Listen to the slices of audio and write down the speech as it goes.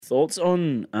Thoughts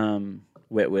on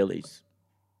wet willies?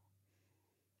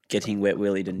 Getting wet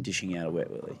willied and dishing out a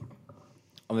wet willy.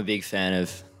 I'm a big fan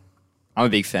of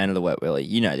the wet willy.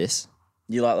 You know this.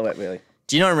 You like the wet willy?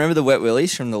 Do you not remember the wet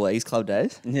willies from the Leagues Club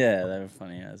days? Yeah, they were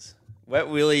funny as. Wet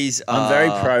willies. I'm very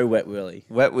pro wet willy.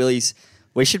 Wet willies.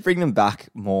 We should bring them back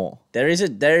more. There is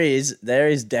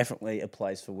definitely a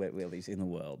place for wet willies in the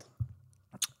world.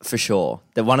 For sure.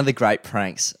 They're one of the great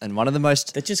pranks and one of the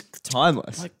most. They're just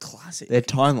timeless. like classic. They're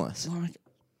timeless.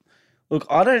 Look,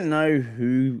 I don't know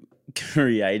who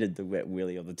created the wet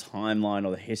willy or the timeline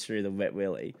or the history of the wet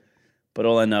willy, but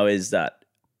all I know is that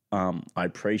I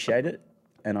appreciate it,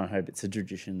 and I hope it's a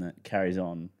tradition that carries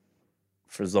on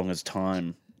for as long as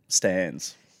time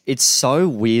stands. It's so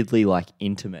weirdly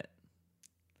intimate.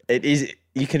 It is.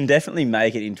 You can definitely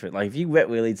make it intimate. Like if you wet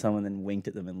willied someone and winked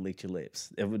at them and licked your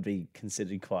lips, it would be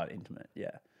considered quite intimate.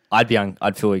 Yeah. I'd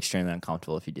feel extremely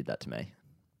uncomfortable if you did that to me.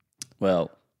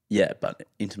 Well, yeah, but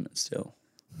intimate still.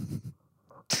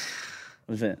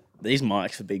 These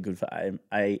mics would be good for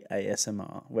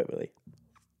ASMR. Wet willy.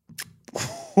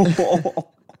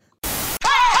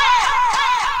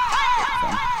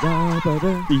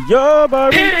 Yeah,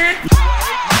 baby.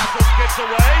 Marshall gets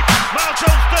away.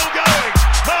 Marshall's still going.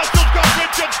 Marshall's got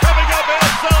Richards coming up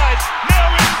outside. Now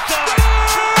inside.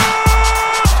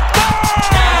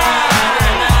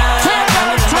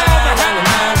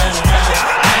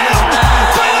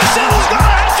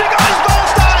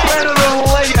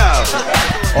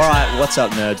 All right, what's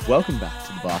up, nerds? Welcome back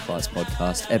to the Barflies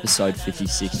Podcast, episode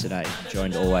 56 today.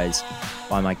 Joined always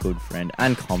by my good friend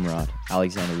and comrade,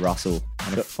 Alexander Russell,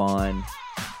 on a fine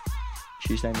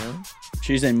Tuesday morning.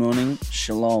 Tuesday morning,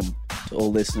 shalom to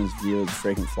all listeners, viewers,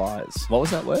 frequent flyers. What was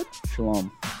that word?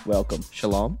 Shalom. Welcome.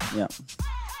 Shalom? Yeah.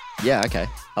 Yeah, okay.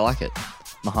 I like it.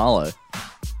 Mahalo.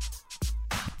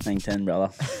 Hang 10, brother.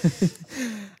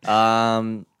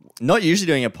 Not usually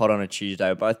doing a pod on a Tuesday.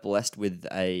 We're both blessed with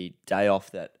a day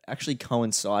off that actually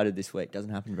coincided this week.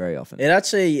 Doesn't happen very often. It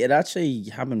actually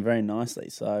happened very nicely.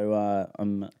 So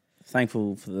I'm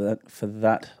thankful for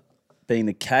that being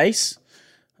the case.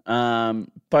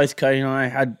 Both Cody and I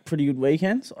had pretty good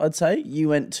weekends, I'd say. You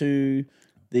went to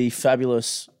the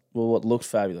fabulous, what looked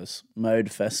fabulous,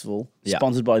 Mode Festival,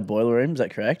 sponsored by Boiler Room. Is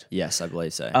that correct? Yes, I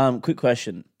believe so. Quick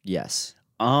question. Yes.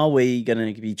 Are we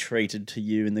going to be treated to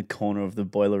you in the corner of the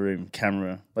Boiler Room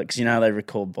camera? Because you know how they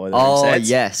record Boiler Room sets? Oh,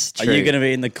 yes, true. Are you going to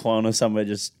be in the corner somewhere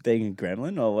just being a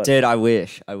gremlin? Or what? Dude, I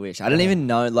wish. I don't even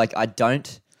know. I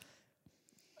don't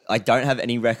have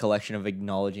any recollection of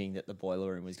acknowledging that the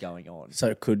Boiler Room was going on. So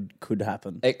it could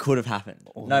happen. It could have happened.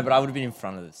 No, but I would have been in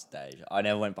front of the stage. I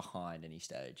never went behind any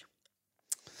stage.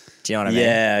 Do you know what I mean?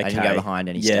 Yeah, okay. I didn't go behind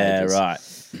any stages. Yeah,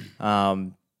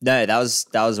 right. No, that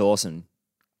was awesome.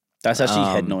 That's actually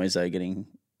head noise though, getting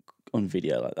on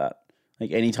video like that.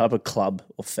 Like any type of club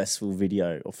or festival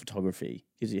video or photography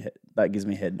gives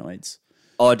me head noise.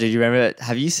 Oh, did you remember?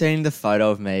 Have you seen the photo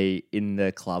of me in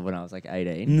the club when I was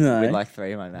 18? No. With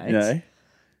 3 of my mates? No.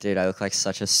 Dude, I look like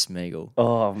such a Smeagol.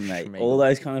 Oh, mate. All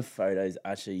those kind of photos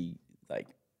actually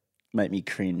make me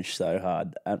cringe so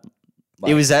hard.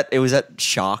 It was at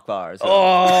Shark Bar as well.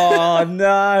 Oh,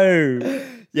 no.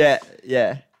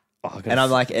 Yeah. Oh, and I'm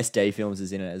SD Films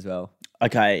is in it as well.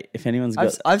 Okay, if anyone's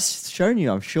got... I've shown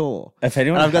you, I'm sure. If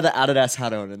anyone... And I've got the Adidas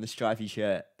hat on and the stripy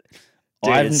shirt.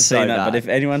 Dude, I haven't seen that, bad. but if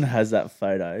anyone has that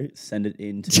photo, send it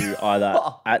in to either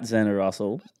at Xander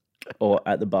Russell or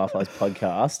at the Barflies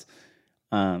Podcast.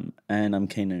 And I'm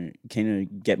keen to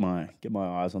get my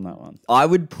eyes on that one. I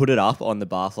would put it up on the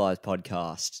Barflies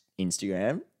Podcast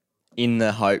Instagram in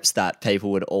the hopes that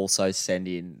people would also send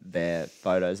in their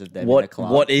photos of them in a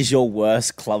club. What is your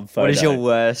worst club photo? What is your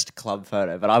worst club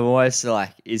photo? But I'm always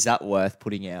is that worth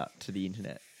putting out to the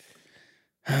internet?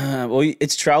 Well,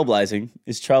 it's trailblazing.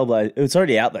 It's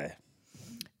already out there.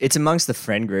 It's amongst the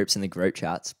friend groups and the group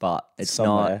chats, but it's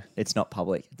somewhere. Not not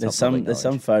public. There's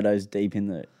some photos deep in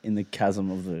the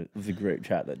chasm of the group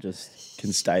chat that just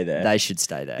can stay there. They should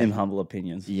stay there. In humble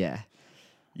opinions. Yeah.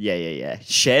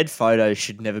 Shared photos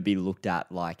should never be looked at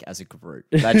as a group.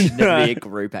 That should never be a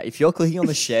group. If you're clicking on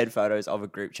the shared photos of a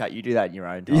group chat, you do that in your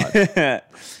own time. Yeah.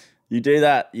 You do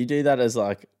that as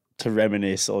to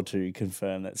reminisce or to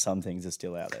confirm that some things are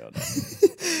still out there or not.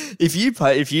 If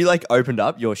you opened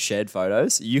up your shared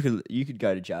photos, you could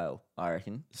go to jail, I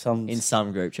reckon. In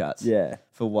some group chats. Yeah.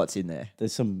 For what's in there.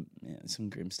 There's some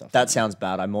grim stuff. That sounds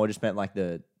bad. I more just meant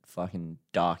the fucking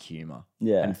dark humor.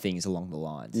 Yeah. And things along the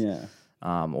lines. Yeah.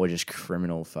 Or just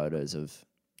criminal photos of,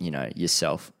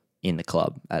 yourself in the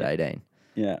club at 18.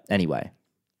 Yeah. Anyway.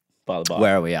 By the by.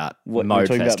 Where are we at? Mode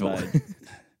Festival.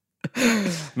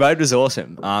 Mode was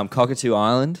awesome. Cockatoo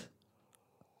Island.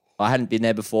 I hadn't been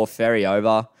there before. Ferry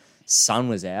over. Sun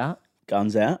was out.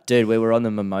 Guns out. Dude, we were on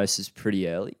the mimosas pretty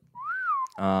early.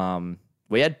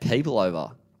 We had people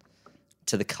over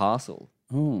to the castle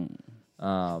for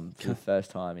the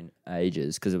first time in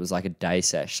ages because it was like a day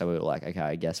sesh. So we were like, okay,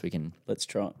 I guess Let's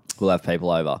try it. we'll have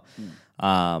people over.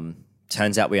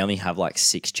 Turns out we only have like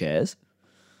 6 chairs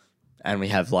and we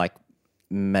have like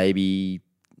maybe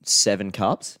 7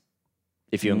 cups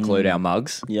if you include our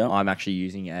mugs. Yeah. I'm actually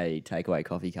using a takeaway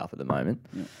coffee cup at the moment.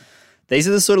 Yeah. These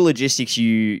are the sort of logistics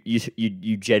you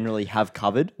generally have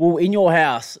covered. Well, in your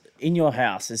house,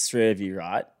 there's 3 of you,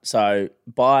 right? So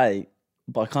by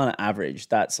kind of average,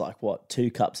 that's like what, 2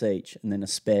 cups each, and then a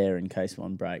spare in case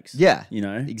one breaks. Yeah, you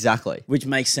know exactly. Which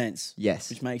makes sense. Yes,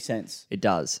 which makes sense. It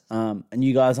does. And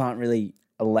you guys aren't really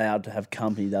allowed to have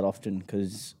company that often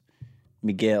because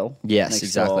Miguel, yes,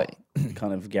 exactly,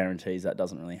 kind of guarantees that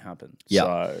doesn't really happen. Yeah.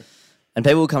 So. And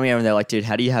people will come here and they're like, dude,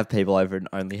 how do you have people over and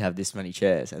only have this many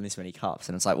chairs and this many cups?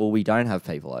 And it's like, well, we don't have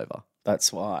people over.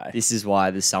 That's why. This is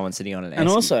why there's someone sitting on an And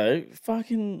esky.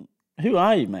 Fucking, who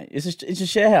are you, mate? It's a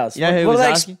share house. You know who was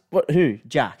asking? Who?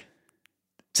 Jack.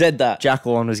 Said that. Jack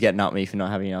Warren was getting up me for not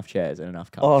having enough chairs and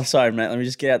enough cups. Oh, sorry, mate. Let me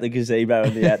just get out the gazebo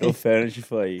and the outdoor furniture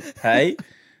for you. Hey?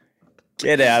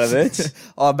 Get out of it.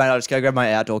 Oh, mate, I'll just go grab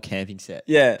my outdoor camping set.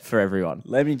 Yeah. For everyone.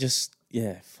 Let me just,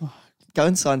 fuck. Go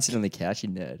inside and sit on the couch, you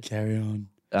nerd. Carry on.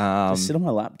 Just sit on my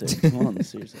lap, dude. Come on,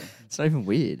 seriously. It's not even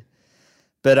weird.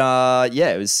 But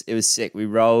it was sick. We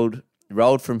rolled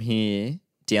from here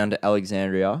down to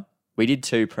Alexandria. We did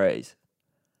 2 prees.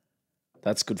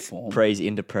 That's good form. Prees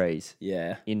into prees.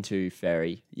 Yeah. Into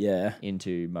ferry. Yeah.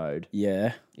 Into mode.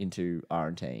 Yeah. Into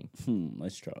R&T.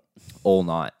 Let's try it. All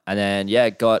night. And then,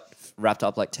 got wrapped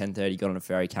up like 10:30, got on a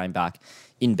ferry, came back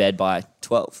in bed by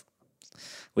 12,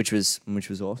 which was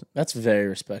awesome. That's very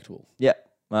respectable. Yeah.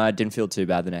 I didn't feel too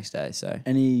bad the next day, so.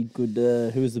 Any good,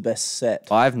 who was the best set?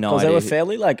 I have no idea. Because they were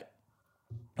fairly,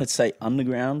 let's say,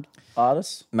 underground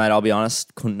artists. Mate, I'll be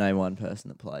honest, couldn't name one person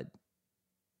that played.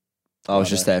 I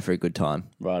was just there for a good time.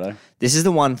 Righto. This is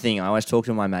the one thing I always talk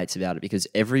to my mates about it because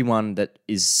everyone that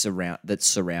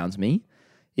surrounds me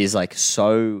is like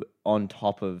so on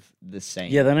top of the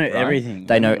scene. Yeah, they know everything.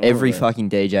 They know every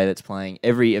fucking DJ that's playing.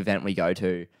 Every event we go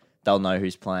to, they'll know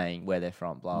who's playing, where they're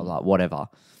from, blah, blah, whatever.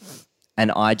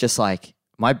 And I just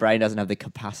my brain doesn't have the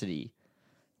capacity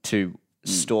to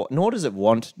store, nor does it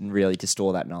want really to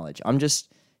store that knowledge. I'm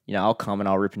just, I'll come and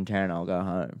I'll rip and tear and I'll go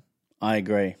home. I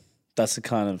agree. That's the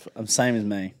kind of, same as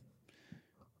me.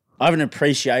 I have an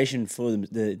appreciation for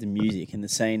the music and the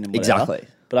scene and whatever. Exactly.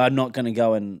 But I'm not going to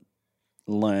go and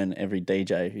learn every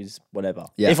DJ who's whatever.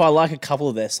 Yeah. If I like a couple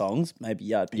of their songs,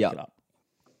 maybe I'd pick it up.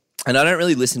 And I don't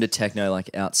really listen to techno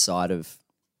outside of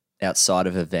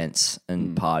events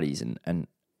and parties and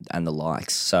the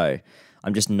likes. So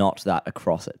I'm just not that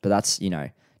across it. But that's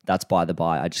by the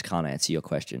by. I just can't answer your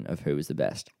question of who was the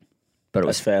best. But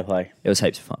That's fair play. It was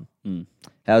heaps of fun.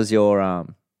 How's your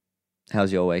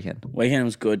weekend? Weekend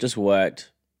was good. Just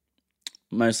worked.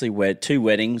 Mostly 2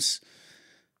 weddings.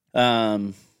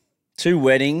 2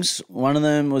 weddings. One of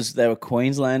them they were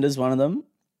Queenslanders. One of them.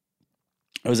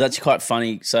 It was actually quite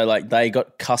funny. So they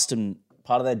got custom.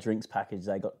 Part of their drinks package,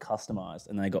 they got customized,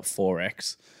 and they got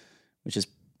 4X, which is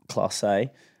Class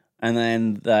A. And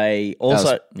then they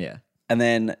also, and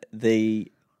then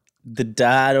the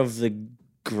dad of the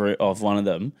group of one of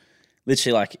them,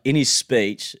 literally in his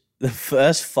speech, the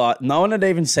first 5, no one had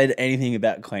even said anything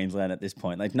about Queensland at this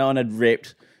point. No one had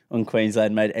ripped on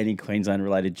Queensland, made any Queensland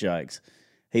related jokes.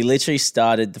 He literally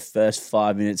started the first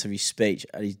 5 minutes of his speech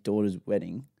at his daughter's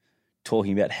wedding,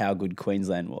 talking about how good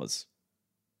Queensland was.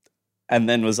 And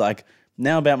then was like,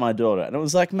 now about my daughter. And it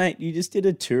was like, mate, you just did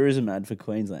a tourism ad for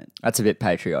Queensland. That's a bit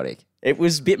patriotic. It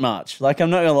was a bit much. I'm not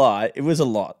going to lie. It was a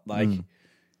lot.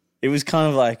 It was kind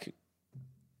of like,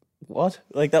 what?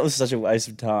 That was such a waste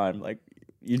of time.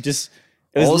 It was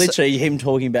literally him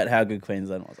talking about how good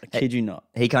Queensland was. I kid you not.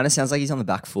 He kind of sounds like he's on the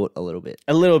back foot a little bit.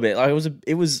 A little bit.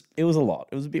 It was a lot.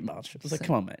 It was a bit much. It was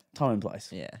come on, mate. Time and place.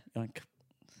 Yeah.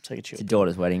 Take a chill. It's your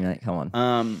daughter's wedding, mate. Come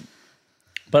on.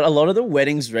 But a lot of the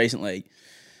weddings recently,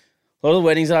 a lot of the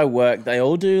weddings that I work, they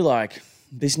all do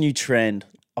this new trend.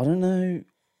 I don't know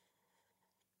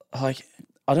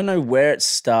where it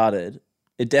started.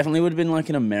 It definitely would have been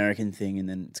an American thing, and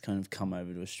then it's kind of come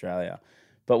over to Australia.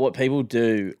 But what people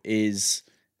do is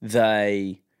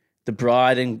the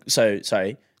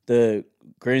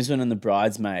groomsmen and the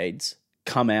bridesmaids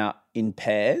come out in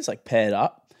pairs, paired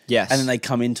up. Yes. And then they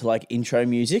come into intro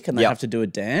music and they have to do a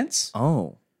dance.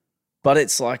 Oh. But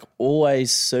it's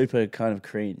always super kind of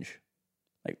cringe.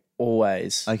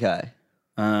 Always. Okay.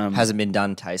 Hasn't been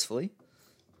done tastefully?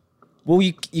 Well,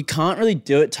 you can't really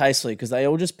do it tastefully because they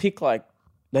all just pick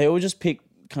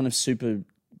kind of super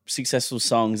successful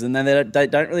songs, and then they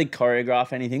don't really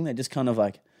choreograph anything. They just kind of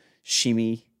like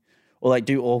shimmy or like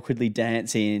do awkwardly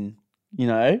dance in, you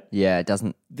know? Yeah, it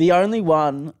doesn't. The only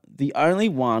one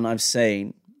I've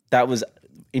seen that was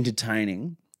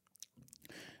entertaining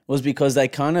was because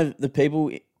the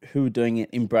people who were doing it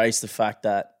embraced the fact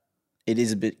that it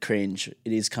is a bit cringe.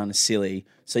 It is kind of silly.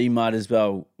 So you might as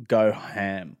well go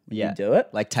ham when you do it.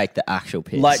 Like take the actual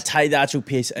piss. Like take the actual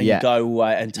piss and go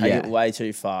away and take it way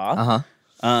too far.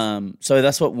 Uh-huh. So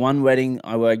that's what one wedding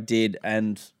I worked did,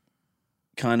 and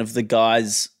kind of the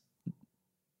guys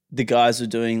were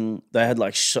doing, they had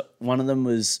like, one of them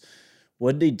was,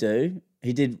 what did he do?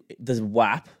 He did the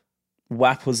WAP.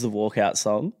 WAP was the walkout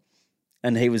song.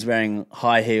 And he was wearing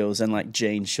high heels and like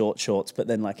jean short shorts, but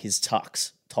then like his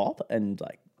tux top and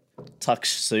like tux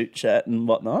suit shirt and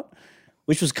whatnot,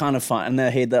 which was kind of fun. And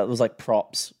that was like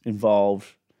props involved,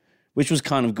 which was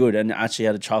kind of good, and actually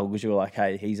had a chuckle because you were like,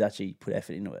 hey, he's actually put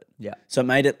effort into it. Yeah. So it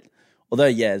made it, although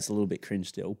it's a little bit cringe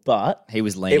still, but he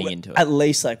was leaning into it. At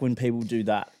least like when people do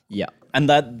that. Yeah. And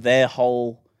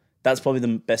that's probably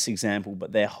the best example,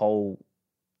 but their whole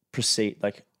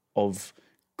of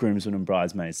groomsmen and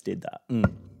bridesmaids did that.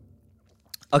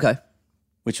 Okay.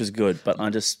 Which was good, but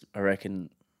I reckon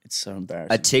it's so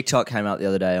embarrassing. A TikTok came out the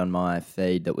other day on my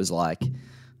feed that was like,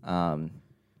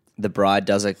 the bride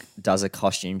does a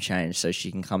costume change so she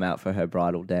can come out for her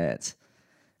bridal dance,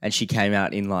 and she came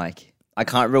out in like, I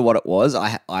can't remember what it was.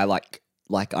 I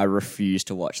refuse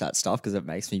to watch that stuff because it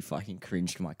makes me fucking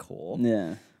cringe to my core.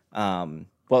 Yeah.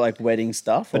 What, like wedding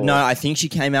stuff? But no, I think she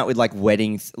came out with like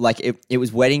it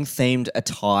was wedding themed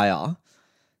attire,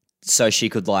 so she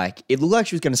could like, it looked like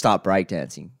she was going to start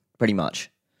breakdancing, pretty much.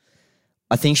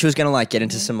 I think she was going to like get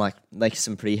into some like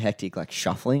some pretty hectic like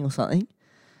shuffling or something.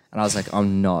 And I was like,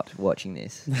 I'm not watching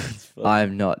this.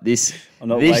 I'm not wasting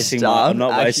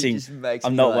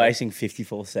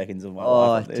 54 seconds of my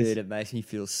life. Oh, dude, it makes me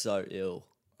feel so ill.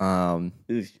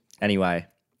 Anyway,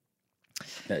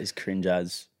 that is cringe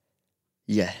as.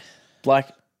 Yeah. Like,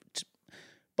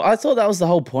 but I thought that was the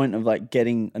whole point of like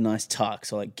getting a nice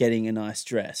tux or like getting a nice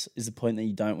dress, is the point that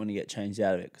you don't want to get changed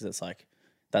out of it, because it's like,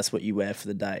 that's what you wear for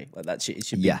the day. Like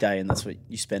it's your big day, and that's what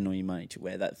you spend all your money to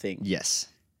wear that thing. Yes.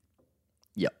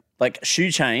 Yep. Like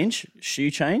shoe change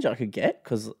I could get,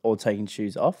 or taking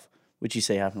shoes off, which you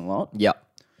see happen a lot. Yep.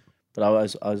 But I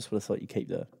just would have thought you keep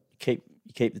the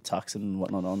tux and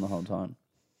whatnot on the whole time.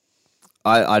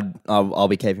 I'll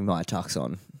be keeping my tux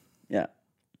on. Yeah.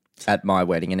 At my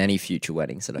wedding and any future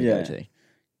weddings that I go to.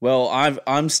 Well,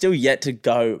 I'm still yet to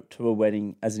go to a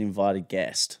wedding as an invited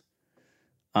guest.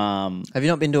 Have you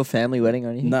not been to a family wedding or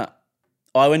anything? No.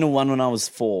 I went to one when I was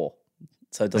 4,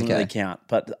 so it doesn't really count.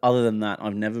 But other than that,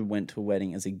 I've never went to a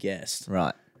wedding as a guest.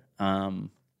 Right.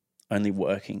 Only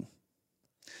working.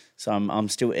 So I'm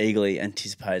still eagerly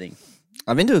anticipating.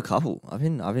 I've been to a couple. I've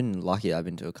been lucky. I've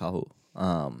been to a couple.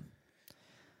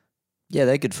 Yeah,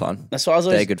 they're good fun. That's why I was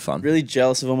always good fun. Really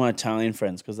jealous of all my Italian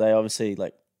friends, because they obviously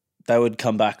they would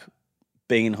come back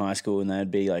being in high school and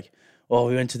they'd be like, "Oh,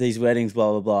 we went to these weddings,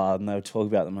 blah blah blah," and they would talk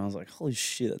about them. And I was like, "Holy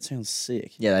shit, that sounds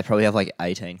sick." Yeah, they probably have like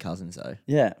 18 cousins though.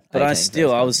 Yeah, but I was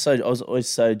always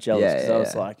so jealous because I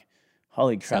was like,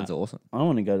 "Holy crap, sounds awesome." I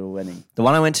want to go to a wedding. The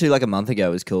one I went to like a month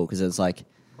ago was cool because it was like,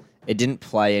 it didn't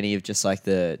play any of just like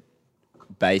the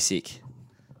basic,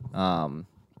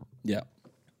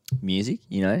 music,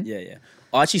 you know? Yeah.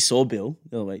 I actually saw Bill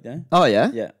the other week though. Oh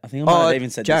yeah, yeah. I think I might have even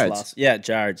said Jared's. this last. Yeah,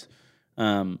 Jared's.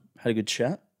 Had a good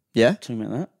chat. Yeah, talking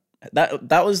about that.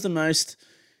 That was the most,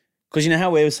 because you know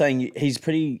how we were saying his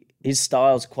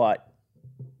style's quite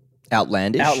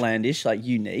outlandish, like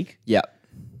unique. Yeah,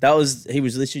 he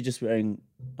was literally just wearing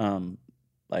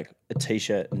like a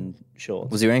t-shirt and shorts.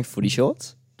 Was he wearing footy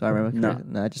shorts? Do I remember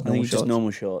correctly? No, just normal shorts. Just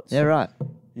normal shorts. Yeah, right.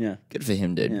 Yeah, good for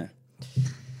him, dude. Yeah.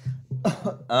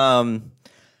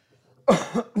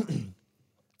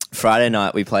 Friday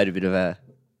night we played a bit of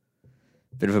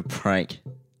a prank.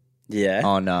 Yeah.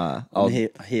 On I'm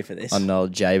here for this. On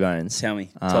old J-Bones. Tell me.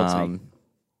 Talk to me.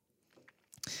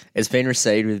 It's been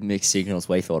received with mixed signals.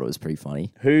 We thought it was pretty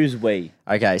funny. Who's we?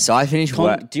 Okay, so I finished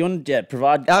work. Do you want to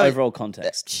provide overall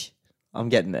context? I'm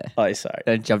getting there. Oh, sorry.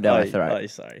 Don't jump down my throat. Oh,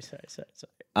 sorry.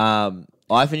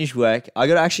 I finished work.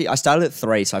 I started at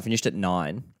 3, so I finished at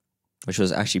 9, which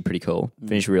was actually pretty cool.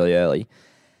 Finished really early.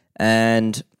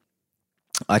 And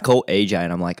I call EJ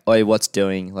and I'm like, "Oi, what's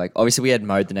doing?" Like, obviously we had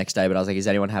mode the next day, but I was like, "Is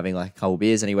anyone having like a couple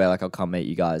beers anywhere? Like, I'll come meet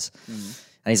you guys."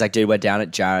 And he's like, "Dude, we're down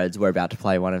at Jared's. We're about to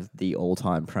play one of the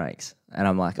all-time pranks." And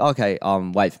I'm like, "Okay,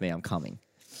 wait for me. I'm coming."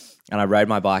 And I rode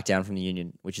my bike down from the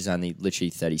Union, which is only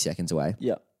literally 30 seconds away.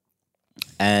 Yeah.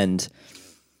 and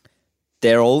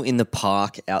they're all in the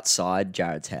park outside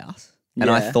Jared's house. And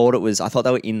I Yeah. thought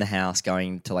they were in the house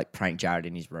going to like prank Jared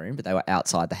in his room, but they were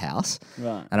outside the house.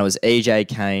 Right. And it was EJ,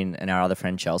 Kane, and our other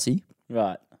friend Chelsea.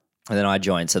 Right. And then I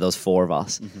joined, so there was 4 of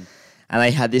us. And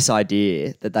they had this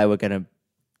idea that they were going to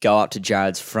go up to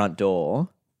Jared's front door.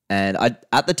 And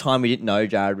at the time, we didn't know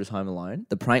Jared was home alone.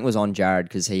 The prank was on Jared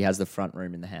because he has the front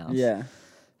room in the house. Yeah.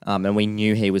 And we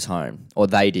knew he was home. Or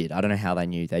they did. I don't know how they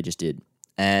knew. They just did.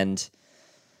 And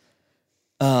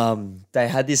they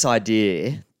had this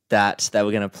idea that they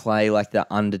were going to play like the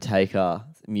Undertaker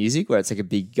music where it's like a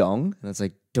big gong. And it's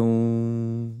like,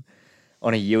 dong,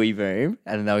 on a Yui boom.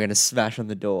 And they were going to smash on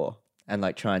the door and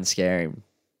like try and scare him.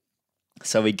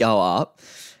 So we go up,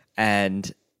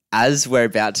 and as we're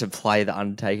about to play the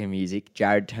Undertaker music,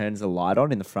 Jared turns the light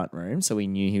on in the front room, so we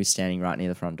knew he was standing right near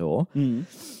the front door. And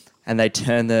they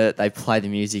play the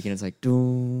music, and it's like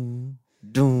doom,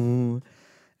 doom,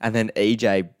 and then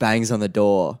EJ bangs on the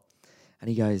door, and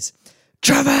he goes,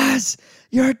 "Travis,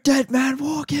 you're a dead man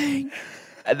walking,"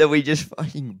 and then we just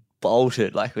fucking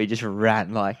bolted, like we just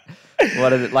ran like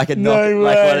one of the, like a knock,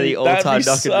 like one of the all-time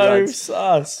knock and runs.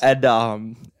 Sus.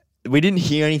 And we didn't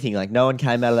hear anything. Like, no one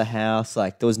came out of the house.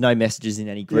 Like, there was no messages in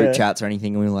any group chats or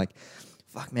anything. And we were like,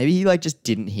 fuck, maybe he, like, just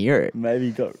didn't hear it. Maybe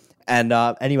he got... And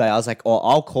anyway, I was like, oh,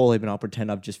 I'll call him and I'll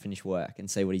pretend I've just finished work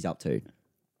and see what he's up to.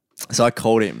 So I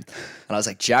called him. And I was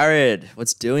like, Jared,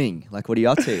 what's doing? Like, what are you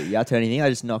up to? You up to anything? I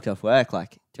just knocked off work. Like,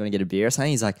 do you want to get a beer or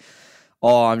something? He's like,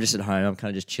 oh, I'm just at home. I'm kind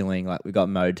of just chilling. Like, we got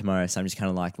mode tomorrow, so I'm just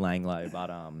kind of, like, laying low. But,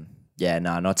 yeah,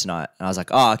 no, not tonight. And I was like,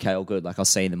 oh, okay, all good. Like, I'll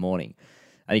see you in the morning.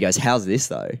 And he goes, how's this,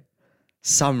 though?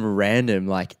 Some random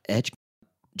like edge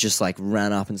just like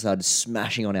ran up and started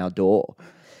smashing on our door,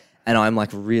 and I'm like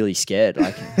really scared.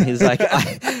 Like he's like,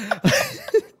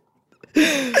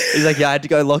 he's like, yeah, I had to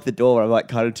go lock the door. I'm like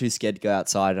kind of too scared to go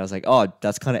outside, and I was like, oh,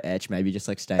 that's kind of edge. Maybe just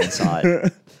like stay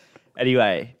inside.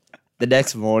 Anyway, the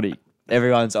next morning,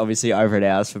 everyone's obviously over at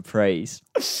ours for prees,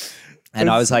 and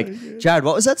I was like, Jared,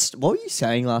 what was that? What were you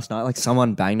saying last night? Like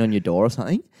someone banged on your door or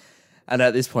something? And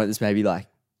at this point, there's maybe like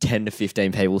 10 to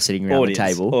 15 people sitting around the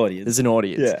table. There's an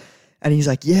audience. Yeah. And he's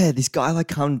like, yeah, this guy like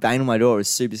come and bang on my door. It was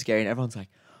super scary. And everyone's like,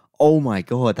 oh my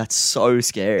God, that's so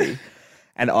scary.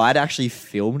 And I'd actually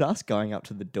filmed us going up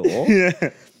to the door.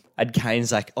 Yeah. And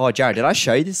Kane's like, oh, Jared, did I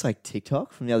show you this like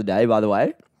TikTok from the other day, by the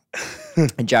way?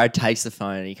 And Jared takes the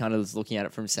phone and he kind of was looking at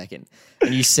it for a second.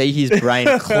 And you see his brain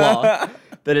clock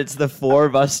that it's the 4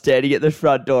 of us standing at the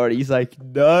front door. And he's like,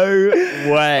 no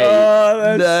way.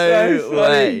 Oh, that's no so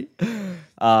way.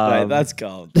 Mate, that's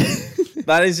gold.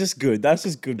 That is just good. That's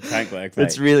just good prank work, mate.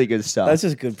 It's really good stuff. That's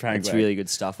just good prank It's work. really good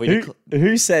stuff.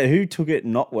 Who took it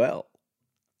not well?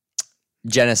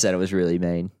 Jenna said it was really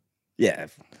mean. Yeah.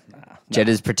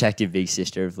 Jenna's protective big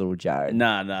sister of little Jared.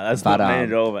 No, that's not mean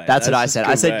at all, mate. That's what I just said.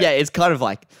 good I said, work. yeah, it's kind of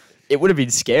like, it would have been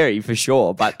scary for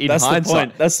sure, but in That's hindsight, the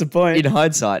point. That's the point. in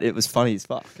hindsight, it was funny as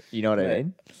fuck. You know what I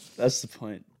mean? That's the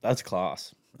point. That's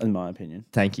class, in my opinion.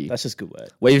 Thank you. That's just good work.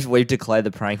 We've declared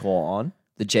the prank war on.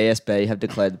 The GSB have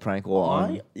declared the prank war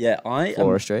on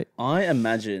Flora Street. I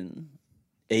imagine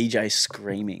EJ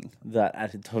screaming that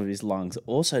at the top of his lungs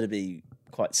also to be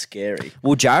quite scary.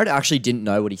 Well, Jared actually didn't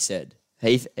know what he said.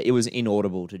 It was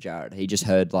inaudible to Jared. He just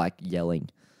heard like yelling.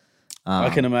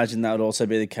 I can imagine that would also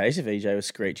be the case if EJ was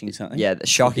screeching something. Yeah,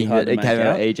 shocking hard that to it came make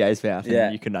out out. of EJ's mouth and Yeah.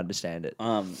 you couldn't understand it.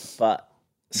 But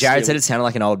Jared still- said it sounded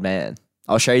like an old man.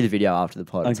 I'll show you the video after the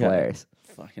pod. It's Okay. hilarious.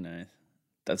 Fucking oath.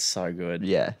 That's so good.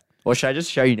 Yeah. Or should I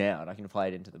just show you now and I can play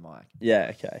it into the mic?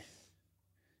 Yeah, okay.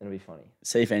 It'll be funny.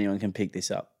 See if anyone can pick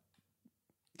this up.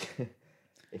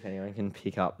 If anyone can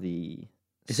pick up the...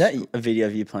 Is that a video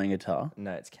of you playing guitar?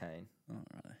 No, it's Kane. Oh,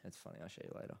 right. That's funny. I'll show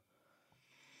you later.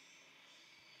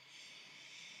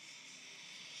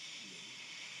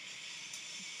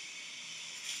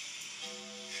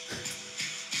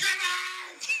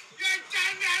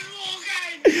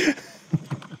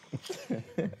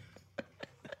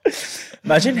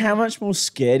 Imagine how much more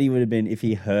scared he would have been if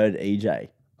he heard EJ.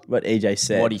 What EJ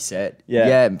said. What he said. Yeah.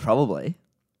 Yeah, probably.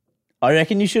 I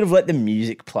reckon you should have let the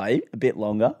music play a bit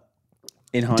longer.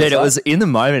 In hindsight. Dude, it was in the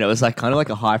moment. It was like kind of like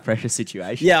a high pressure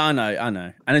situation. Yeah, I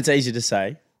know. And it's easy to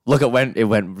say. Look, it went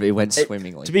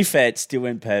swimmingly. To be fair, it still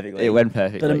went perfectly. It went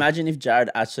perfectly. But imagine if Jared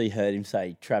actually heard him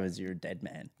say, Travis, you're a dead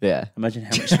man. Yeah. Imagine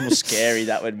how much more scary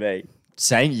that would be.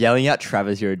 Yelling out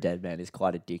Travis, you're a dead man is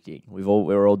quite addicting. We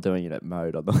were all doing it at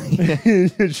mode on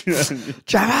the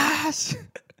Travis.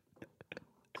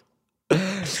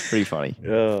 Pretty funny.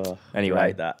 Oh, Anyway,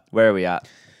 rate that. where are we at?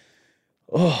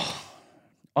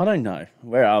 I don't know.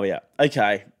 Where are we at?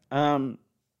 Okay. Do you want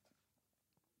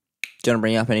to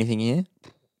bring up anything here?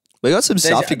 We got some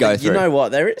stuff to go through. You know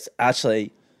what? There is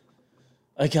actually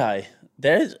okay.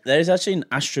 There's actually an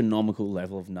astronomical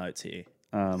level of notes here.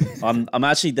 I'm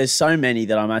actually there's so many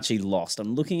that I'm actually lost.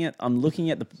 I'm looking at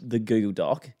the Google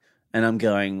Doc and I'm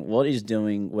going, what is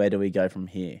doing? Where do we go from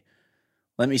here?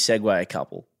 Let me segue a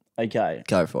couple. Okay,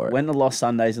 Go for it. When the Lost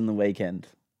Sundays in the weekend.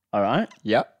 All right,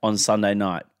 Yep. on Sunday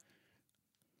night.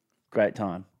 Great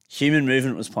time. Human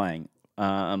Movement was playing.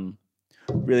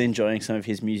 Really enjoying some of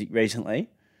his music recently.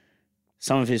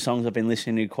 Some of his songs I've been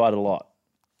listening to quite a lot,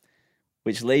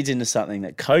 which leads into something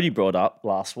that Cody brought up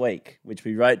last week, which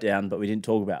we wrote down but we didn't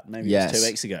talk about. Maybe it was 2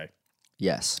 weeks ago.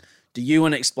 Yes. Do you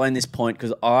want to explain this point?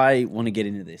 Because I want to get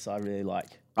into this. I really like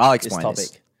I'll this explain topic.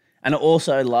 this. And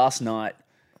also last night,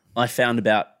 I found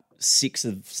about 6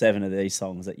 of 7 of these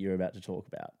songs that you're about to talk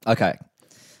about. Okay.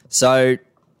 So,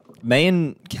 me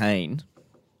and Kane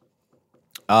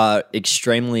are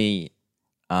extremely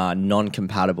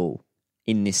non-compatible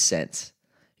in this sense.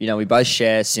 You know, we both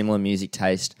share similar music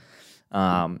taste.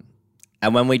 And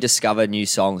when we discover new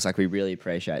songs, like, we really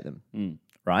appreciate them,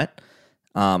 right?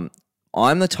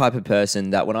 I'm the type of person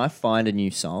that when I find a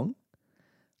new song,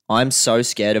 I'm so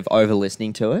scared of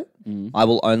over-listening to it, I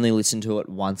will only listen to it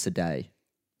once a day.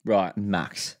 Right.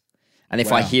 Max. And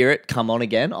if I hear it come on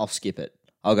again, I'll skip it.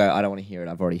 I'll go, I don't want to hear it.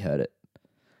 I've already heard it.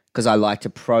 Because I like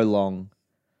to prolong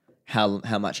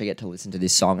how much I get to listen to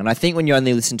this song. And I think when you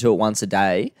only listen to it once a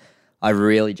day, I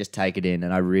really just take it in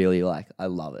and I really I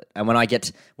love it. And when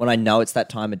I know it's that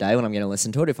time of day when I'm going to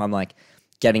listen to it, if I'm like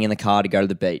getting in the car to go to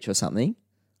the beach or something,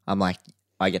 I'm like,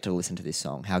 I get to listen to this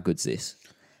song. How good's this?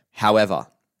 However,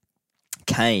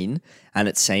 Kane, and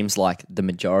it seems like the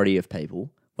majority of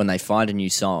people, when they find a new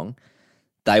song,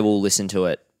 they will listen to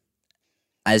it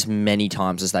as many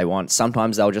times as they want.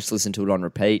 Sometimes they'll just listen to it on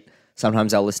repeat.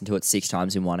 Sometimes they'll listen to it 6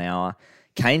 times in 1 hour.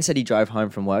 Kane said he drove home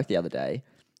from work the other day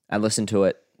and listened to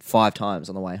it 5 times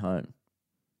on the way home.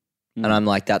 And I'm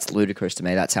like, that's ludicrous to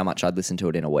me. That's how much I'd listen to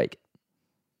it in a week.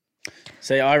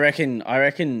 See, I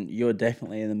reckon you're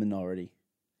definitely in the minority.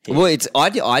 Here. Well,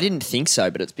 I didn't think so,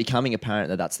 but it's becoming apparent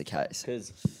that that's the case.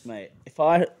 Because, mate, if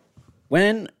I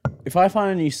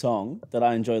find a new song that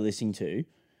I enjoy listening to,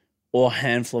 or a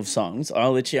handful of songs,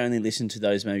 I'll literally only listen to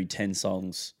those maybe 10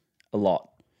 songs a lot.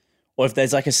 Or if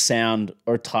there's like a sound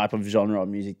or a type of genre of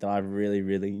music that I really,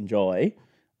 really enjoy,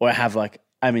 or I have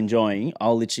I'm enjoying,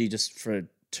 I'll literally just for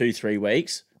 2-3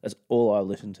 weeks, that's all I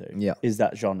listen to. Yeah. Is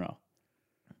that genre.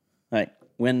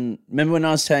 Remember when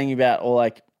I was telling you about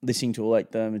listening to all the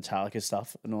Metallica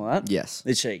stuff and all that? Yes.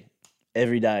 Literally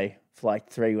every day for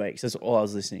 3 weeks. That's all I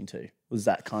was listening to was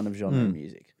that kind of genre of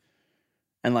music.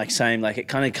 And it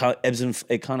kind of ebbs and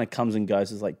it kind of comes and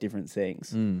goes as different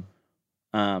things.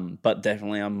 But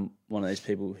definitely I'm one of those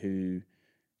people who,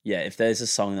 if there's a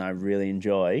song that I really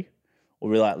enjoy or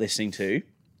really like listening to,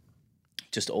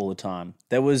 just all the time.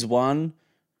 There was one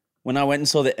when I went and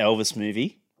saw the Elvis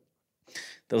movie.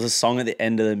 There was a song at the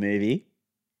end of the movie.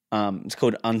 It's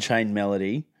called Unchained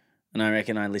Melody, and I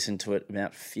reckon I listened to it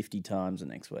about 50 times the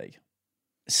next week.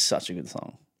 It's such a good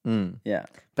song. Yeah.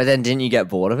 But then didn't you get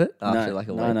bored of it after a week?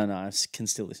 No. I can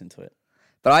still listen to it.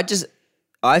 But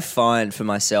I find for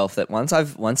myself that once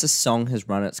a song has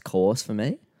run its course for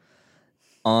me,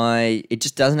 it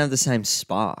just doesn't have the same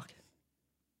spark.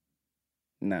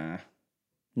 Nah.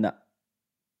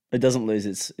 It doesn't lose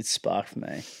its spark for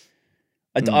me.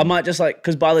 I might just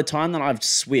because by the time that I've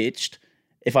switched,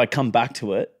 if I come back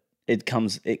to it, it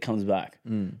comes back.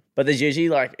 But there's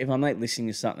usually if I'm listening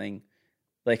to something,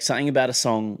 something about a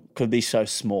song could be so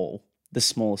small, the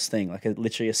smallest thing,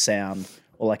 literally a sound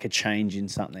or a change in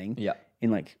something. Yeah.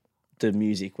 In the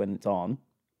music when it's on,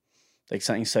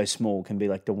 something so small can be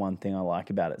the one thing I like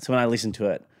about it. So when I listen to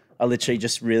it, I literally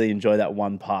just really enjoy that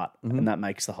one part, and that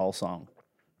makes the whole song.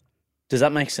 Does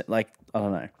that make sense? I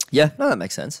don't know. Yeah, no, that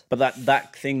makes sense. But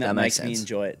that thing that makes me sense.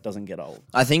 enjoy it doesn't get old.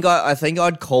 I think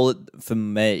I'd call it, for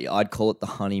me, I'd call it the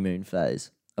honeymoon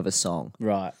phase of a song.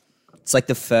 Right. It's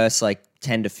the first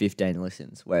 10 to 15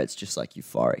 listens where it's just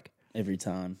euphoric. Every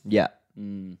time. Yeah.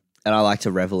 And I like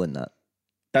to revel in that.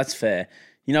 That's fair.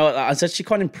 You know, it's actually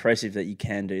quite impressive that you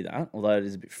can do that, although it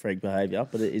is a bit freak behaviour,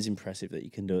 but it is impressive that you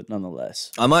can do it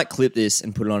nonetheless. I might clip this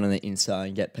and put it on the Insta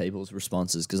and get people's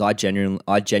responses because I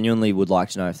genuinely would like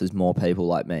to know if there's more people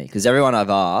like me because everyone I've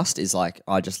asked is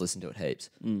I just listen to it heaps.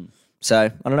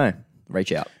 So, I don't know.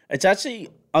 Reach out. It's actually,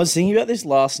 I was thinking about this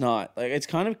last night. It's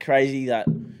kind of crazy that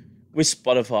with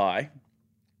Spotify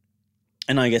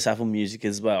and I guess Apple Music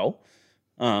as well,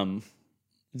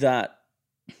 that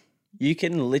you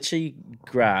can literally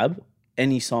grab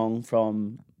any song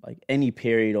from any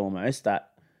period almost that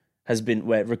has been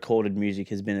where recorded music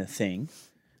has been a thing,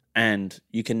 and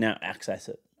you can now access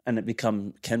it and it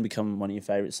can become one of your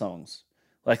favorite songs.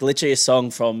 Like literally a song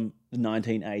from the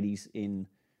 1980s in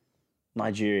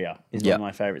Nigeria is one of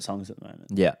my favorite songs at the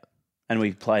moment. Yeah. And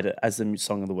we played it as the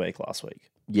song of the week last week.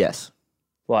 Yes.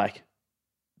 Like,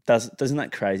 doesn't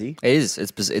that crazy? It is.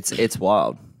 It's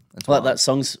wild. It's Like wild. that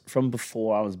song's from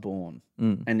before I was born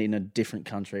and in a different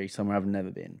country, somewhere I've never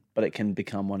been. But it can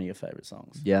become one of your favorite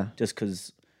songs. Yeah. Just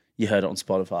because you heard it on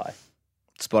Spotify.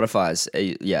 Spotify's,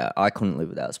 I couldn't live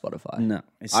without Spotify. No.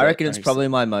 I reckon it's probably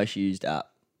my most used app.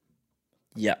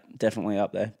 Yeah, definitely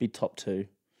up there. Be top 2.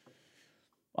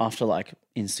 After like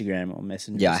Instagram or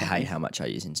Messenger. Yeah, or I something. hate how much I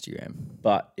use Instagram.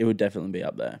 But it would definitely be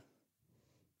up there.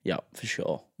 Yeah, for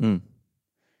sure. Mm.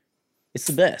 It's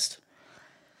the best.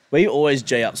 We always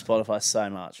G up Spotify so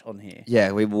much on here.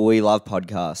 Yeah, we love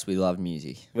podcasts. We love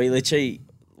music. We literally,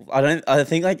 I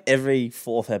think like every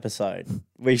 4th episode,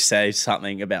 we say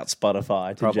something about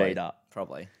Spotify to G it up.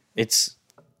 Probably.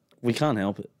 We can't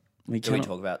help it. Do we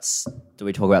talk about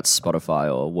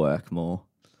Spotify or work more?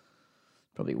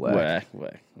 Probably work.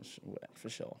 Work for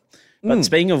sure. But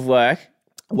speaking of work,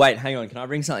 Wait, hang on. Can I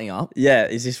bring something up? yeah,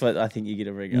 is this what I think you're going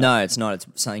to bring up? No, it's not. It's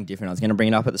something different. I was going to bring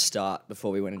it up at the start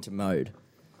before we went into mode.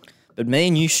 But me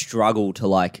and you struggle to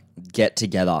like get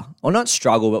together. Or not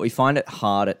struggle, but we find it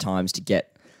hard at times to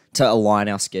align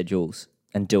our schedules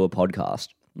and do a podcast.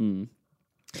 Mm.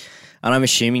 And I'm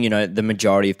assuming, the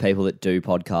majority of people that do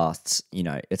podcasts,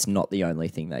 it's not the only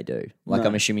thing they do. Like, No.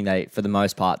 I'm assuming for the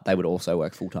most part, they would also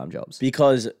work full-time jobs.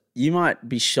 Because you might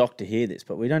be shocked to hear this,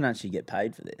 but we don't actually get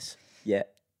paid for this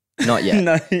yet. Not yet.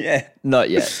 No, yeah.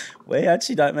 Not yet. We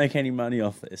actually don't make any money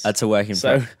off this. That's a work in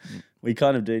So progress. we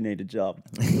kind of do need a job.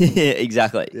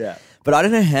 Exactly. Yeah. But I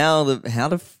don't know how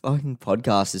the fucking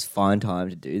podcasters find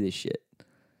time to do this shit.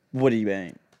 What do you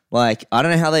mean? Like, I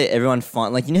don't know how everyone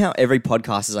find, like, how every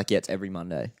podcast is like, yeah, it's every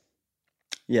Monday.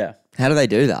 Yeah. How do they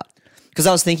do that? Because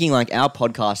I was thinking, like, our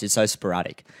podcast is so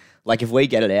sporadic. Like, if we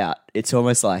get it out, it's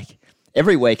almost like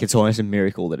every week it's almost a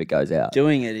miracle that it goes out.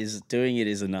 Doing it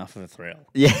is enough of a thrill.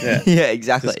 Yeah, yeah,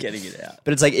 exactly. Just getting it out.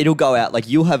 But it's like, it'll go out. Like,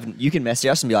 you can message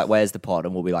us and be like, where's the pod?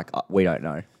 And we'll be like, we don't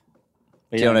know.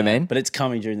 Do you know what I mean? But it's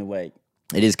coming during the week.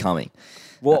 It is coming.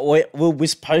 We're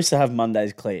supposed to have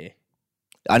Mondays clear.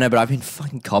 I know, but I've been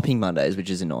fucking copying Mondays,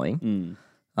 which is annoying.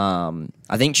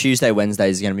 I think Tuesday, Wednesday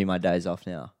is going to be my days off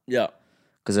now. Yeah.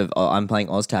 Because I'm playing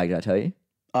OzTag, did I tell you?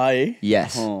 Are you?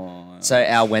 Yes. Oh, So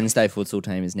our Wednesday futsal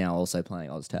team is now also playing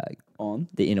OzTag. on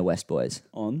The Inner West boys.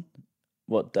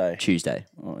 what day? Tuesday.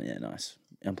 Oh yeah, nice.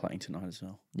 I'm playing tonight as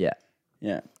well. Yeah.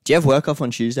 Yeah. Do you have work off on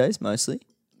Tuesdays mostly?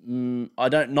 I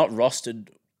don't not rostered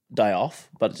day off,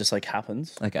 but it just like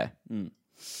happens. Okay.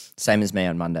 Same as me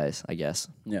on Mondays, I guess.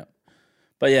 Yeah.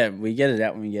 But yeah, we get it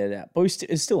out when we get it out. But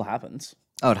it still happens.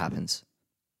 Oh, it happens.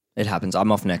 It happens.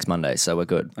 I'm off next Monday, so we're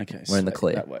good. Okay. We're in the sweet.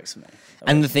 clear. That works for me.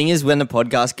 And the thing is, when the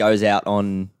podcast goes out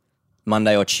on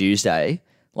Monday or Tuesday,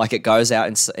 like it goes out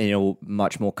in a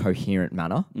much more coherent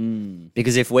manner.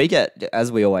 Because if we get,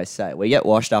 as we always say, we get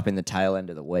washed up in the tail end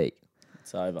of the week.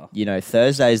 It's over.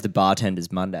 Thursday is the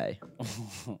bartender's Monday.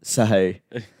 So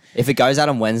if it goes out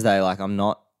on Wednesday, like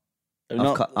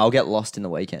I'll get lost in the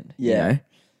weekend. Yeah.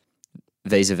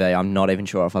 Vis-a-vis, I'm not even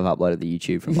sure if I've uploaded the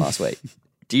YouTube from last week.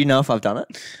 Do you know if I've done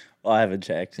it? I haven't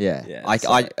checked. Yeah.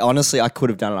 I honestly, I could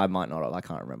have done it. I might not have. I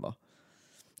can't remember.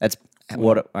 That's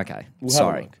what. Okay.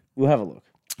 Sorry. We'll have a look.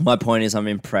 My point is, I'm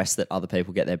impressed that other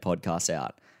people get their podcasts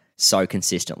out so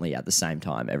consistently at the same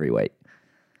time every week.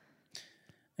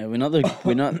 Yeah, we're not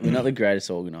the greatest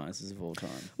organisers of all time.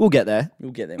 We'll get there.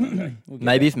 We'll get there one day.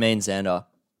 Maybe if me and Xander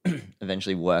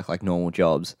eventually work like normal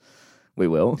jobs, we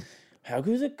will. How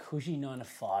good would a cushy 9 to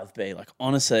 5 be? Like,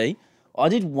 honestly, I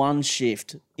did one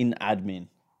shift in admin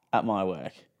at my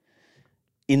work.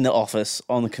 In the office,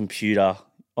 on the computer,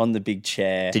 on the big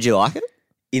chair, Did you like it?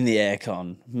 in the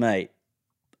aircon. Mate,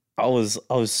 I was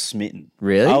smitten.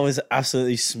 Really? I was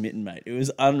absolutely smitten, mate. It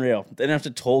was unreal. Didn't have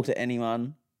to talk to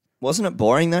anyone. Wasn't it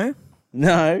boring though?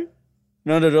 No,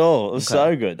 not at all. It was Okay.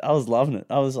 so good. I was loving it.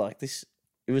 I was like,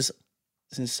 it was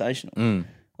sensational.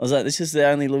 I was like, this is the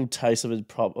only little taste of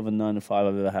a 9 to 5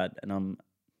 I've ever had, and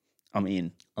I'm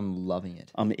in. I'm loving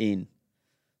it. I'm in.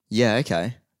 Yeah,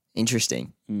 okay.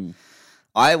 Interesting.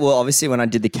 Obviously when I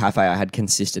did the cafe, I had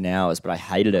consistent hours, but I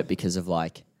hated it because of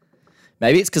like,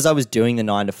 maybe it's because I was doing the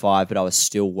 9 to 5, but I was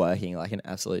still working like an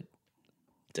absolute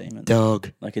Demon.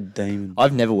 dog. Like a demon.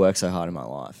 I've never worked so hard in my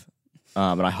life.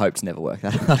 And I hope to never work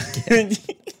that hard again.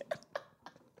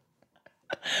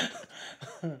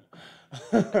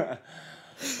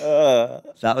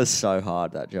 That was so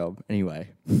hard, that job. Anyway.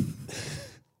 I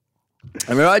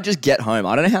remember I'd just get home.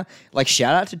 I don't know how, like,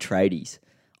 shout out to tradies.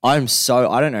 I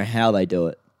don't know how they do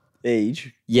it.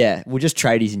 Age. Yeah, well, just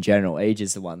tradies in general. Age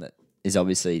is the one that is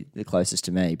obviously the closest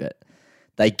to me, but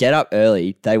they get up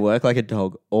early, they work like a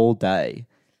dog all day,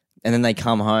 and then they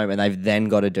come home and they've then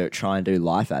got to try and do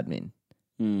life admin.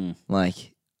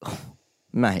 Like,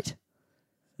 mate.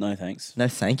 No thanks. No,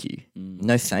 thank you.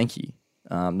 No, thank you.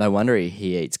 No wonder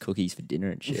he eats cookies for dinner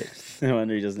and shit. No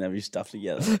wonder he doesn't have his stuff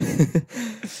together.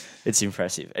 It's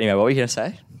impressive. Anyway, what were you going to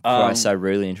say before I so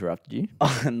rudely interrupted you?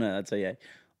 No, that's okay.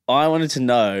 I wanted to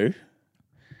know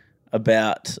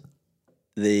about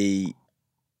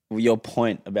your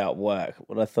point about work,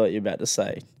 what I thought you were about to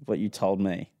say, what you told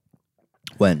me.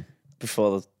 When?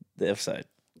 Before the episode.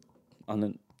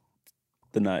 On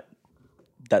the note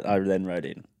that I then wrote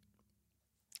in.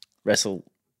 Wrestle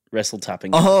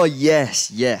tapping. Oh,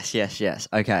 yes.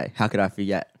 Okay, how could I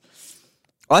forget?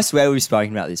 I swear we've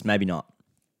spoken about this, maybe not.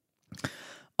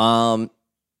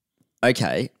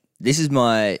 Okay, this is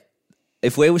my...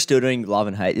 If we were still doing love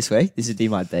and hate this week, this would be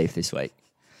my beef this week.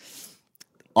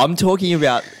 I'm talking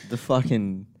about the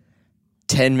fucking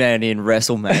 10-man in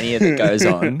Wrestlemania that goes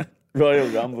on. Royal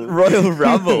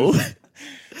Rumble.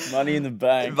 Money in the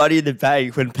bank. Money in the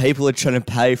bank when people are trying to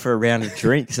pay for a round of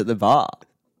drinks at the bar.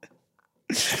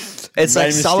 It's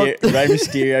like Rey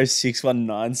Mysterio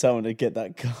 619 someone to get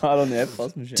that card on their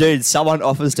POS machine. Dude, someone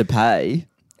offers to pay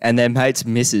and their mate's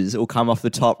missus will come off the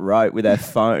top rope with their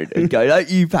phone and go, don't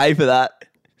you pay for that?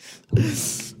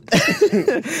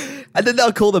 And then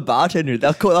they'll call the bartender.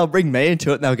 They'll bring me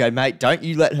into it and they'll go, mate, don't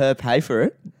you let her pay for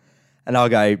it? And I'll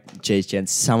go, geez,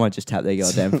 gents, someone just tapped their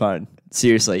goddamn phone.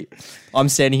 Seriously. I'm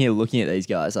standing here looking at these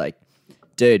guys like,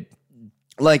 dude,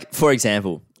 like, for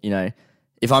example,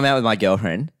 if I'm out with my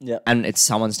girlfriend and it's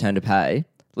someone's turn to pay,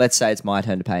 let's say it's my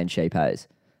turn to pay and she pays,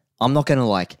 I'm not going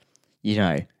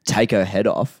to take her head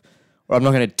off or I'm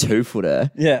not going to two-foot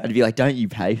her. Yeah. I'd be like, don't you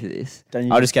pay for this?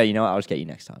 I'll just go, you know what, I'll just get you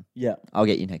next time. Yeah. I'll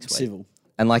get you next week. Civil.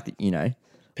 And like to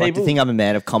think I'm a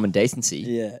man of common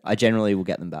decency, I generally will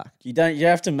get them back. You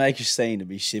have to make a scene to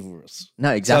be chivalrous.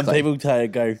 No, exactly. Some people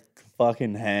go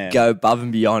fucking ham. Go above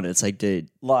and beyond. It's like, dude.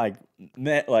 Like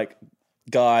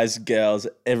guys, girls,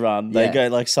 everyone, they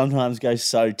go sometimes go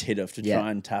so tit-off to try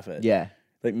and tap it. Yeah.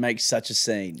 Like make such a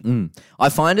scene. I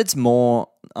find it's more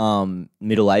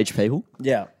middle-aged people.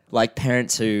 Yeah. Like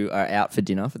parents who are out for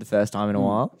dinner for the first time in a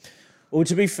while. Well,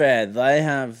 to be fair, they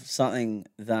have something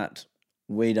that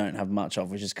we don't have much of,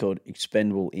 which is called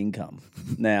expendable income.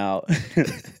 Now,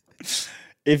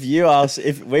 if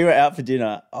we were out for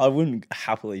dinner, I wouldn't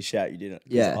happily shout you dinner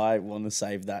because I want to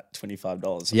save that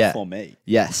 $25 for me.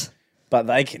 Yes. But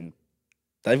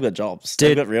they've got jobs.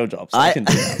 Dude, they've got real jobs. They can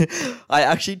do that. I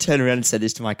actually turned around and said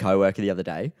this to my coworker the other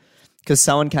day because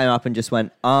someone came up and just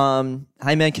went,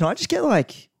 hey man, can I just get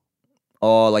like 6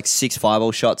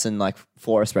 5-ball shots and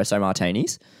 4 espresso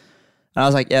martinis? And I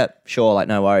was like, yeah, sure,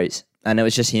 no worries. And it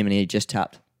was just him and he just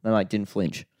tapped and didn't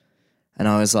flinch. And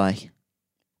I was like,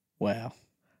 wow.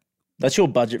 That's your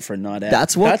budget for a night out.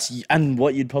 That's what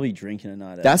you'd probably drink in a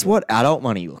night out. That's what adult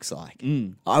money looks like.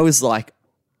 I was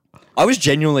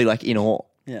genuinely in awe.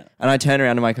 Yeah. And I turned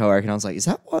around to my coworker and I was like, is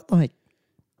that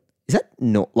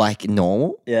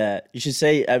normal? Yeah. You should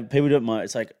see, people don't mind.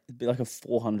 It's it'd be like a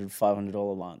 $400,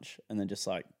 $500 lunch and then just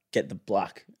get the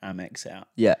black Amex out.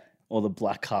 Yeah. Or the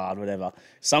black card, whatever.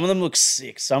 Some of them look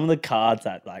sick. Some of the cards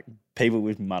that people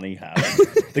with money have,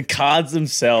 the cards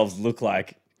themselves look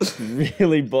like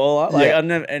really baller. I don't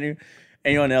know if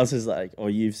anyone else is or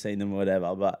you've seen them or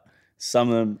whatever, but some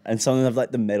of them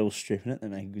have the metal strip in it. They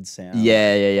make a good sound.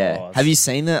 Yeah. Oh, have you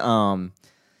seen that?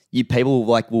 People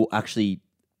will actually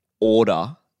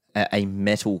order a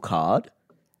metal card.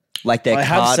 Their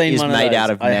card is made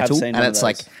out of metal and it's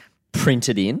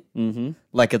printed in. Mm-hmm.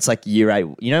 It's year 8.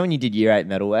 You know when you did year 8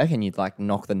 metalwork and you'd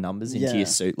knock the numbers into your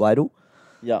suit ladle?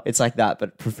 Yeah. It's like that,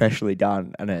 but professionally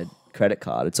done and a credit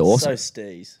card. It's awesome. So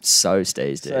steez,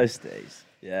 dude. So steez.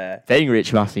 Yeah. Being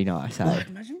rich must be nice, hey?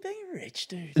 Imagine being rich,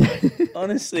 dude.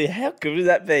 Honestly, how good would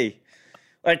that be?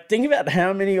 Think about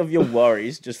how many of your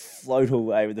worries just float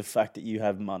away with the fact that you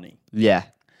have money. Yeah.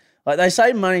 They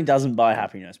say money doesn't buy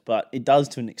happiness, but it does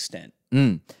to an extent.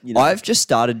 I've just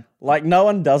started... no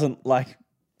one doesn't,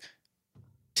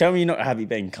 tell me you're not happy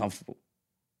being comfortable.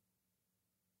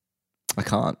 I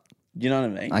can't. You know what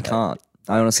I mean? I can't.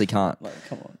 I honestly can't.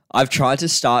 Come on. I've tried to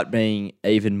start being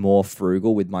even more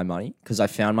frugal with my money because I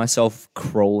found myself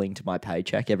crawling to my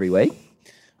paycheck every week.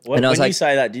 When you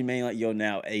say that, do you mean you're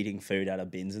now eating food out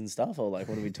of bins and stuff? Or what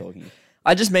are we talking?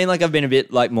 I just mean I've been a bit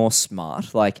more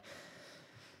smart.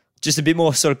 Just a bit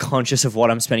more sort of conscious of what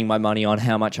I'm spending my money on,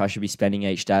 how much I should be spending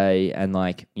each day. And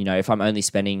if I'm only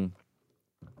spending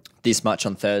this much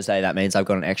on Thursday. That means I've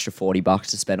got an extra $40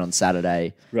 to spend on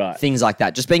Saturday. Right. Things like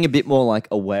that. Just being a bit more like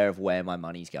aware of where my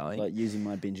money's going. Like using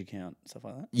my binge account, stuff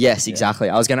like that. Yes, exactly.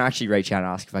 I was going to actually reach out and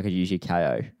ask if I could use your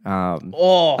KO.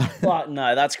 Oh, fuck,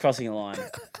 no, that's crossing a line.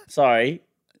 Sorry.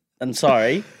 I'm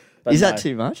sorry. But Is no, that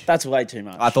too much? That's way too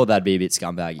much. I thought that'd be a bit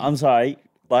scumbaggy. I'm sorry.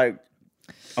 Like,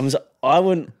 I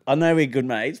wouldn't. I know we're good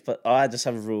mates, but I just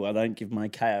have a rule. I don't give my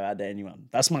KO out to anyone.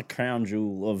 That's my crown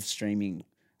jewel of streaming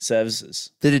services.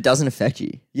 That it doesn't affect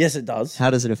you. Yes, it does. How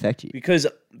does it affect you? Because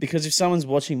if someone's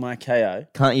watching my KO,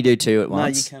 Can't you do two at no,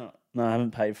 once? you cannot. No, I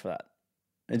haven't paid for that.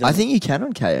 I think you can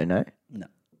on KO, no? No,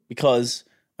 because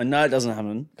I know it doesn't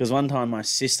happen. Because one time my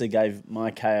sister gave my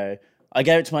KO. I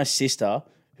gave it to my sister,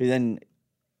 who then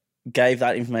gave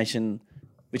that information,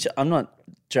 which I'm not.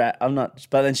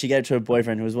 But then she gave it to her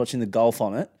boyfriend, who was watching the golf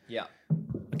on it. Yeah.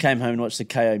 I came home and watched the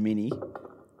KO mini.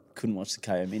 Couldn't watch the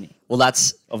KO mini Well,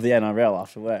 that's of the NRL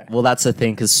after work. the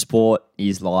thing, because sport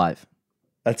is live.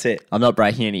 That's it. I'm not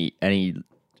breaking any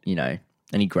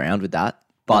ground with that.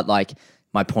 But like,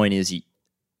 my point is,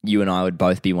 you and I would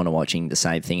both be watching the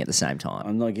same thing at the same time.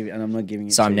 I'm not giving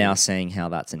it. So to I'm you. now seeing how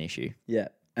that's an issue. Yeah,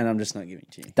 and I'm just not giving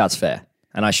it to you. That's fair.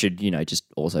 And I should, just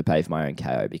also pay for my own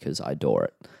KO because I adore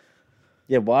it.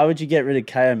 Yeah, why would you get rid of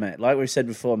KO, mate? Like we said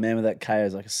before, a man with that KO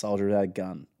is like a soldier without a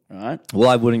gun, right? Well,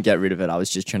 I wouldn't get rid of it. I was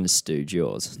just trying to stooge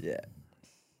yours. Yeah.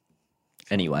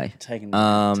 Anyway. Taking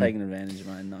advantage of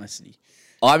my nicety.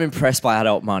 I'm impressed by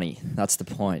adult money. That's the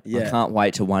point. Yeah. I can't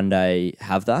wait to one day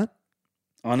have that.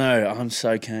 I know. I'm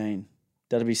so keen.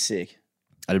 That'll be sick.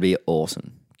 That'd be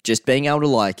awesome. Just being able to,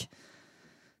 like,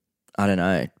 I don't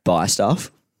know, buy stuff.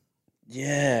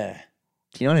 Yeah.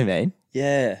 Do you know what I mean?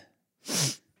 Yeah.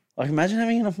 Like, imagine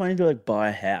having enough money to, like, buy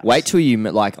a house. Wait till you,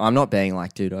 like, I'm not being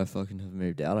like, dude, I fucking have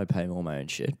moved out. I pay all my own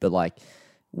shit. But, like,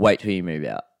 wait till you move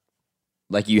out.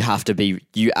 Like, you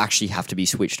actually have to be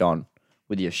switched on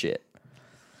with your shit.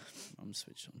 I'm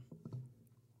switched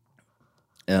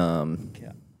Yeah.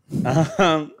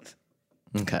 on.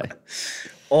 Okay.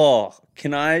 Oh,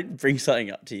 can I bring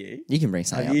something up to you? You can bring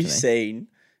something Have up you to me. seen...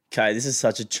 Okay, this is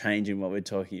such a change in what we're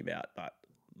talking about, but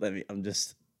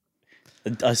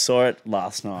I saw it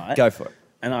last night. Go for it.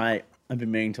 And I've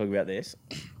been meaning to talk about this.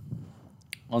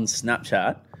 On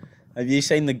Snapchat, have you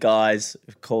seen the guys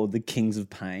called the Kings of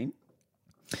Pain?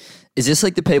 Is this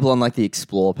like the people on like the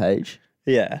Explore page?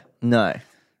 Yeah. No.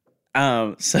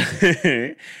 So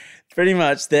pretty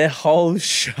much their whole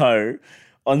show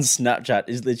on Snapchat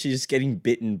is literally just getting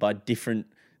bitten by different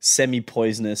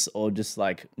semi-poisonous or just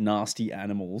like nasty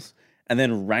animals and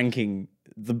then ranking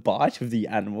the bite of the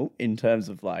animal in terms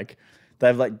of like, they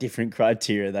have like different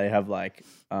criteria. They have like,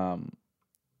 oh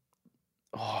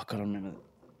God, I remember.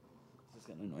 This is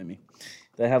going to annoy me.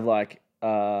 They have like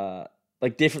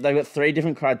different, they've got 3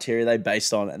 different criteria they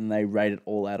based on and they rate it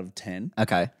all out of 10.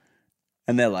 Okay.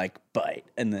 And they're like bite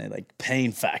and they're like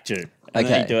pain factor. And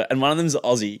Okay. they do it. And one of them's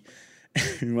Aussie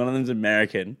and one of them's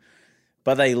American.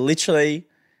 But they literally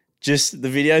the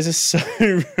videos are so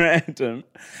random.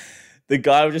 The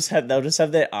guy they'll just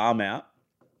have their arm out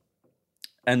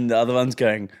and the other one's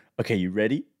going, okay, you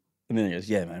ready? And then he goes,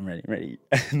 yeah, man, I'm ready.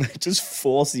 And they just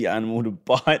force the animal to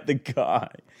bite the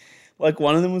guy. Like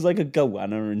one of them was like a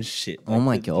goanna and shit. Like, Oh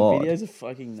my God. The videos are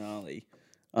fucking gnarly.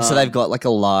 So they've got like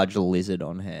a large lizard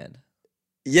on hand.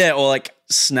 Yeah, or like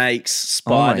snakes,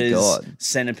 spiders, God.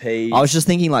 centipedes. I was just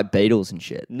thinking like beetles and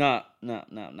shit. No.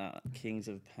 Kings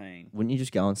of Pain. Wouldn't you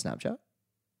just go on Snapchat?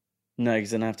 No,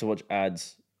 because then I have to watch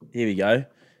ads. Here we go.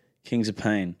 Kings of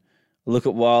Pain. Look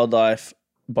at wildlife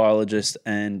biologist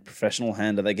and professional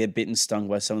handler. They get bitten, stung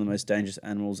by some of the most dangerous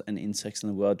animals and insects in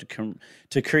the world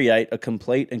to create a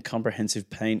complete and comprehensive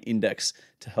pain index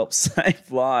to help save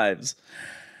lives.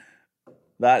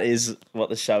 That is what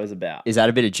the show is about. Is that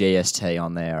a bit of GST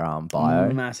on their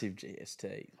bio? Massive GST.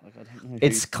 Like I don't know.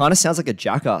 It's kind of sounds like a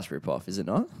Jackass ripoff, is it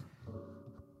not?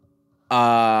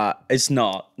 It's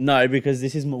not. No, because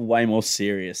this is way more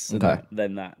serious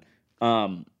than that.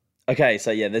 Okay,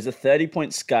 so yeah, there's a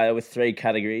 30-point scale with 3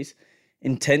 categories: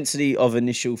 intensity of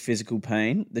initial physical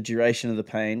pain, the duration of the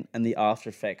pain, and the after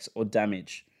effects or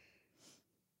damage.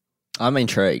 I'm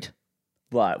intrigued.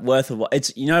 Right, worth of what?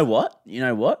 It's you know what?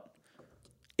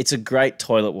 It's a great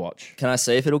toilet watch. Can I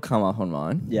see if it'll come up on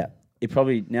mine? Yeah. It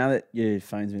probably, now that your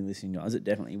phone's been listening to us, it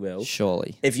definitely will.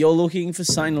 Surely. If you're looking for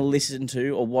something to listen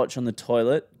to or watch on the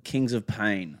toilet, Kings of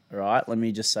Pain, all right? Let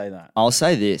me just say that. I'll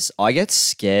say this. I get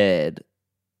scared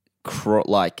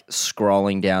like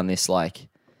scrolling down this like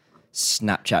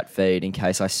Snapchat feed in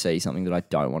case I see something that I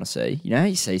don't want to see. You know how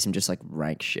you see some just like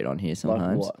rank shit on here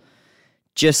sometimes? Like what?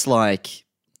 Just like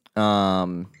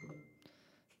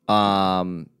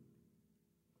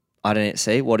I don't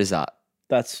see. What is that?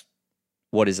 That's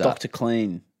What is that? Dr.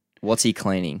 Clean. What's he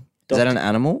cleaning? Is that an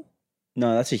animal?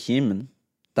 No, that's a human.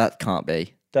 That can't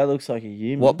be. That looks like a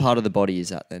human. What part of the body is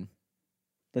that then?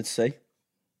 Let's see.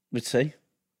 Let's see.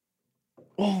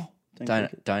 Oh,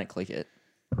 Don't click it.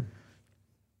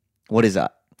 What is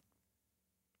that?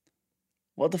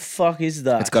 What the fuck is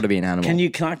that? It's got to be an animal.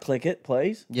 Can I click it,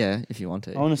 please? Yeah, if you want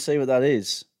to. I want to see what that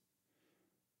is.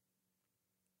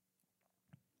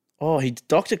 Oh,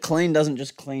 Dr. Clean doesn't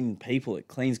just clean people; it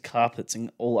cleans carpets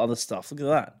and all other stuff. Look at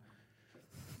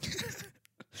that.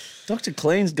 Dr.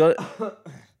 Clean's got.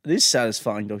 It is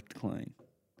satisfying, Dr. Clean.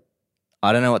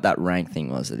 I don't know what that rank thing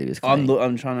was that he was cleaning.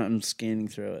 I'm scanning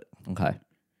through it. Okay.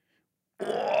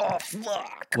 Oh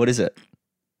fuck! What is it?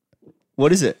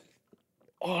 What is it?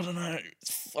 Oh, I don't know.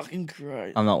 It's fucking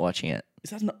great. I'm not watching it. Is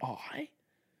that an eye?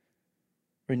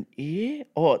 Or an ear?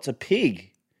 Oh, it's a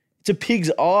pig. It's a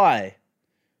pig's eye.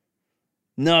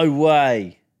 No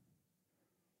way.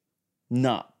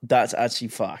 No, that's actually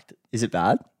fucked. Is it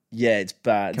bad? Yeah, it's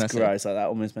bad. Can It's I see? gross. Like that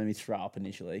almost made me throw up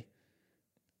initially.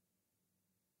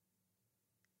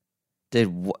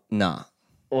 Dude, nah.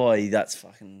 Oi, that's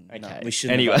fucking. Okay. No, we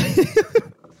shouldn't. Anyway.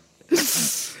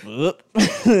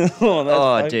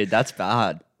 Oh, Dude, that's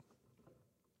bad.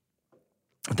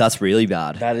 That's really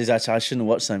bad. That is actually. I shouldn't have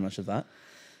watched so much of that.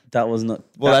 That was not.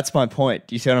 Well, that's my point.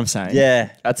 Do you see what I'm saying?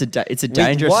 Yeah. It's a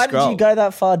dangerous Why scroll. did you go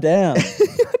that far down? I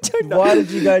don't know. Why did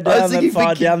you go I was down that looking for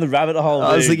far down the rabbit hole?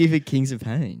 I was dude? looking for Kings of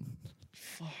Pain.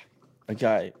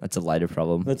 Okay, That's a later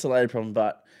problem. that's a later problem.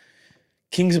 But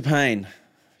Kings of Pain.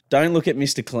 Don't look at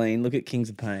Mr. Clean. Look at Kings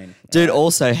of Pain. Dude,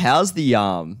 also, how's the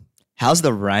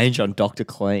range on Dr.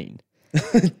 Clean?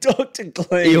 Dr.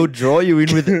 Clean. He'll draw you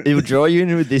in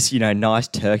with this, nice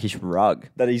Turkish rug.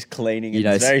 That he's cleaning. You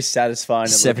know, It's very satisfying.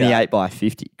 To look 78 by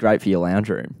 50. Great for your lounge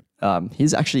room.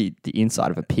 Here's actually the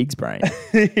inside of a pig's brain.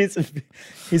 at.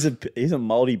 he's a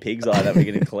moldy pig's eye that we're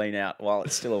going to clean out while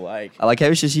it's still awake. I like how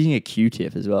he's just using a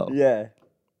Q-tip as well. Yeah.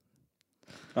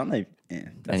 Aren't they? Yeah.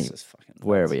 That's Anyway, just fucking.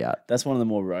 Where are we at? That's one of the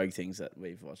more rogue things that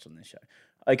we've watched on this show.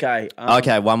 Okay.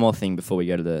 Okay, one more thing before we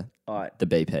go to All right. the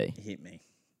BP. Hit me.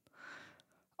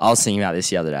 I was thinking about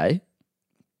this the other day.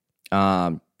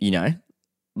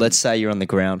 Let's say you're on the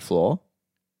ground floor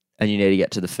and you need to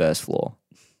get to the first floor.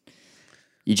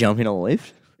 You jump in a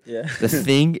lift. Yeah. The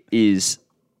thing is,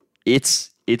 it's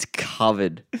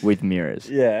covered with mirrors.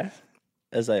 Yeah.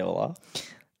 As they all are.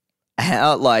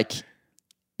 How,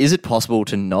 is it possible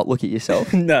to not look at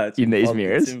yourself? No, it's in these impossible.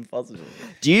 mirrors? It's impossible.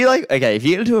 Do you if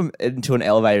you get into an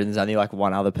elevator and there's only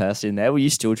one other person in there, will you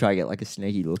still try to get a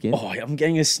sneaky look in? Oh, I'm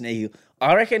getting a sneaky.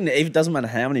 I reckon it doesn't matter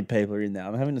how many people are in there.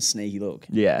 I'm having a sneaky look.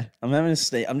 Yeah. I'm having a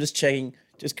sneak. I'm just checking.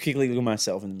 Just quickly look at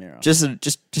myself in the mirror. Just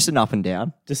an up and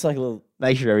down. Just like a little.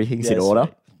 Make sure everything's in order.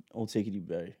 Sweet. All tickety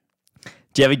boo.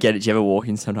 Do you ever get it? Do you ever walk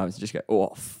in sometimes and just go, oh,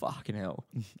 fucking hell.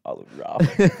 I look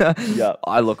rough. Yep.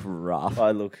 I look rough.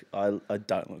 I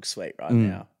don't look sweet right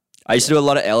now. I used to do a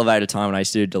lot of elevator time when I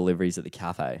used to do deliveries at the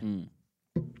cafe.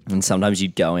 And sometimes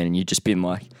you'd go in and you'd just been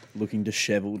Looking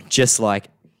disheveled. just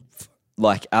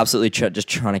absolutely just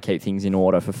trying to keep things in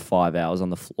order for 5 hours on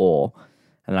the floor.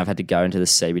 And then I've had to go into the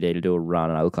CBD to do a run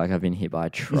and I look like I've been hit by a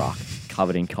truck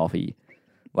covered in coffee.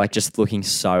 Just looking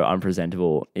so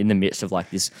unpresentable in the midst of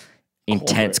this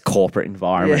intense corporate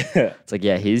environment. Yeah. It's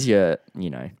here's your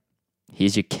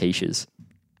quiches.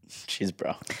 Cheers,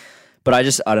 bro. But I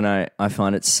don't know. I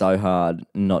find it so hard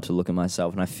not to look at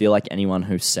myself. And I feel like anyone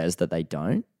who says that they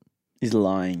don't He's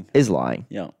lying. is lying.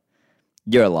 Yeah.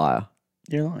 You're a liar.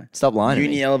 You're lying. Stop lying to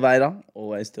Uni me. elevator.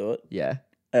 Always do it. Yeah.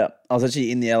 Yeah. I was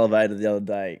actually in the elevator the other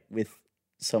day with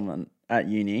someone at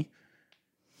uni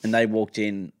and they walked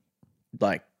in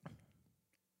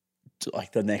to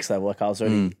the next level. I was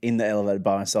already in the elevator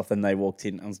by myself. Then they walked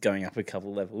in. I was going up a couple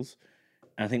of levels.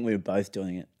 And I think we were both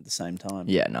doing it at the same time.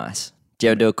 Yeah, nice. Do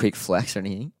you ever do a quick flex or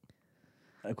anything?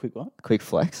 A quick what? A quick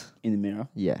flex? In the mirror?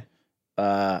 Yeah.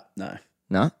 No.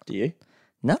 No? Do you?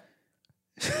 No.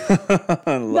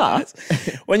 Lies.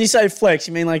 When you say flex,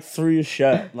 you mean through your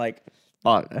shirt, I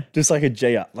don't know. just like a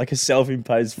G up, like a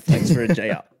self-imposed flex for a G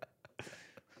up.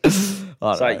 I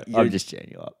don't know. you- I'm just cheering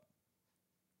you up.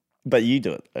 But you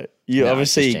do it. Though. You No,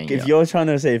 obviously, it's just G if up. you're trying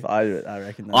to see if I do it, I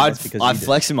reckon that's because I you do.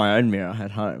 flex in my own mirror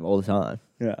at home all the time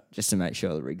Yeah. just to make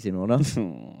sure the rig's in order.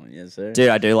 Oh, yes, sir. Dude,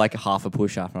 I do a half a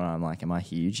push up and I'm like, am I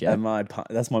huge yet?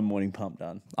 That's my morning pump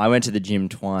done. I went to the gym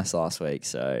twice last week,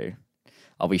 so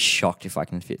I'll be shocked if I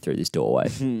can fit through this doorway.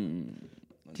 Do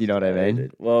you know what I mean?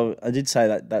 Well, I did say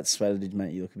that sweater did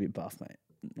make you look a bit buff, mate.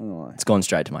 Not gonna lie. It's gone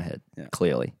straight to my head, Yeah.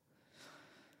 clearly.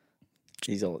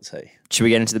 He's all at sea. Should we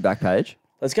get into the back page?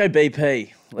 Let's go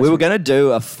BP. We were going to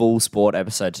do a full sport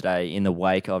episode today in the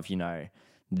wake of,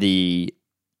 the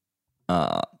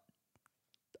I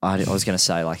was going to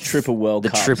say like Triple World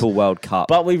Cup. The Triple World Cup.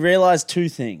 But we realised two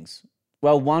things.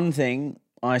 Well, one thing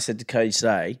I said to Cody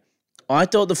today, I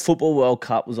thought the Football World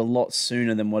Cup was a lot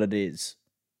sooner than what it is.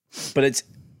 But it's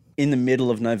in the middle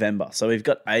of November, so we've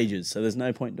got ages. So there's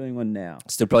no point doing one now.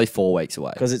 Still probably 4 weeks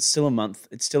away. Because it's still a month.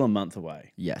 It's still a month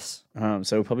away. Yes.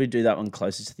 So we'll probably do that one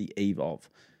closer to the eve of.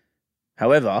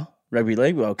 However, Rugby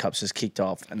League World Cup's just kicked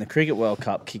off, and the Cricket World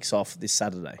Cup kicks off this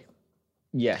Saturday.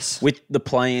 Yes. With the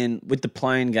play-in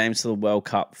games to the World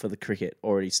Cup for the cricket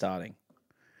already starting.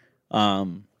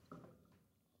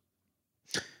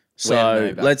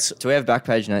 So let's. Do we have back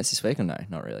page notes this week or no?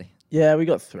 Not really. Yeah, we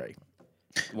got 3.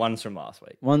 One's from last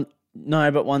week.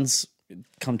 But one's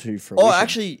come to fruition. Oh,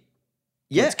 actually,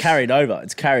 yeah. It's carried over.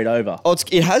 Oh,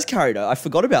 it has carried over. I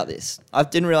forgot about this. I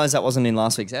didn't realise that wasn't in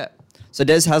last week's app. So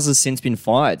Des has since been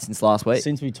fired since last week.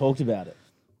 Since we talked about it.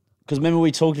 Because remember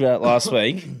we talked about it last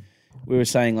week. We were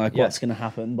saying what's going to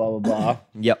happen, blah, blah, blah.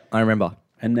 Yep, I remember.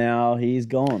 And now he's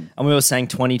gone. And we were saying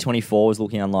 2024 was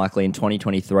looking unlikely and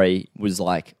 2023 was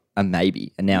like a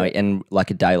maybe. And now, and like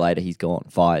a day later, he's gone,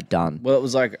 fired, done. Well, it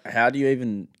was like, how do you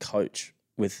even coach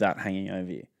with that hanging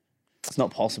over you? It's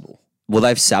not possible. Well,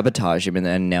 they've sabotaged him and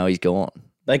then now he's gone.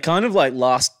 They kind of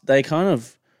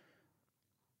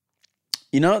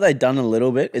you know what they've done a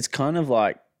little bit? It's kind of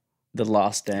like The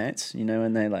Last Dance,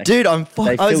 when they like... Dude, I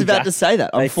was about to say that.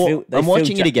 I'm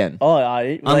watching it again. Oh,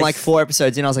 I'm like 4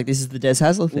 episodes in. I was like, this is the Des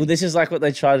Hasler thing. Well, this is like what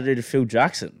they try to do to Phil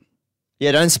Jackson.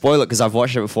 Yeah, don't spoil it because I've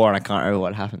watched it before and I can't remember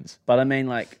what happens. But I mean,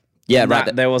 like... Yeah,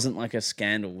 right. There wasn't like a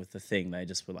scandal with the thing. They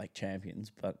just were like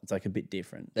champions, but it's like a bit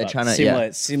different. They're but trying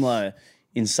to... Similar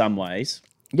in some ways.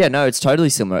 Yeah, no, it's totally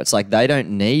similar. It's like they don't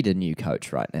need a new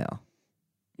coach right now.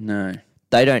 No.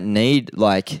 They don't need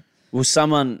like...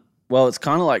 Well, it's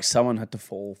kind of like someone had to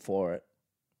fall for it.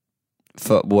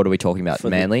 For what are we talking about? For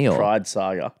Manly the or Pride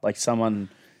saga? Like someone,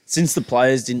 since the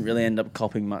players didn't really end up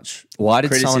copping much Why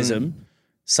did criticism,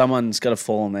 someone's got to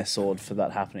fall on their sword for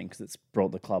that happening because it's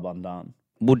brought the club undone.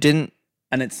 Well, and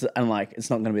it's not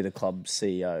going to be the club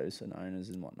CEOs and owners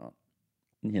and whatnot.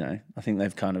 I think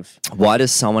they've kind of. Why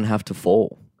does someone have to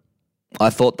fall? I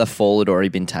thought the fall had already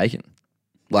been taken,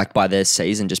 like by their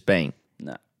season just being.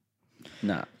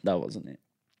 No, that wasn't it.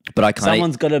 But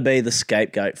someone's got to be the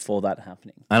scapegoat for that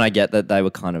happening. And I get that they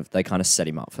kind of set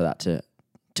him up for that to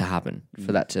happen,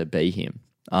 for that to be him.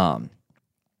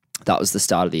 That was the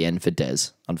start of the end for Des,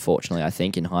 unfortunately, I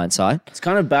think, in hindsight. It's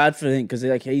kind of bad for him because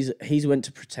he's went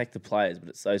to protect the players, but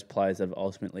it's those players that have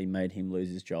ultimately made him lose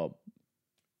his job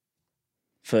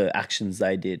for actions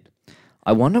they did.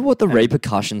 I wonder what the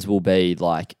repercussions will be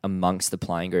like amongst the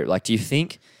playing group. Like, do you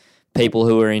think people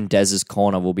who are in Des's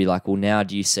corner will be like, well, now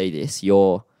do you see this?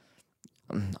 I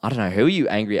don't know, who are you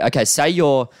angry at? Okay,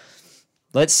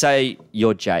 let's say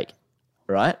you're Jake,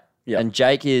 right? Yeah. And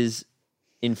Jake is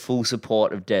in full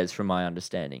support of Des, from my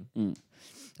understanding,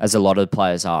 as a lot of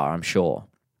players are, I'm sure.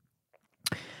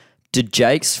 Did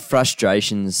Jake's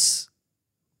frustrations,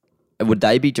 would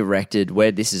they be directed,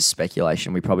 where this is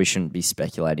speculation, we probably shouldn't be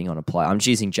speculating on a player. I'm just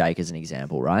using Jake as an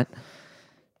example, right?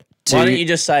 Why don't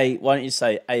you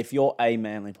say, hey, if you're a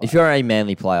Manly player. If you're a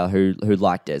Manly player who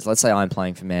like Des, let's say I'm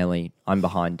playing for Manly, I'm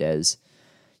behind Des,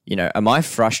 am I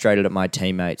frustrated at my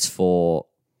teammates for...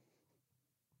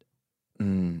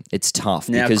 it's tough.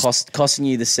 Now because costing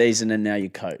you the season and now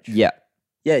you coach. Yeah.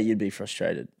 Yeah, you'd be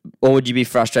frustrated. Or would you be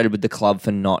frustrated with the club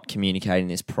for not communicating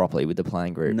this properly with the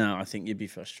playing group? No, I think you'd be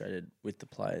frustrated with the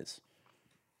players.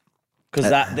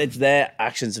 Because their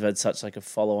actions have had such like a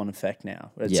follow-on effect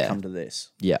now. It's come to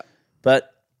this. Yeah.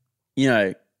 But,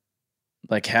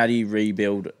 like how do you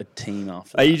rebuild a team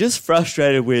after that? Are you just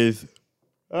frustrated with...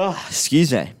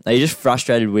 excuse me. Are you just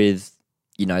frustrated with,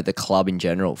 the club in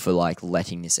general for like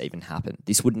letting this even happen?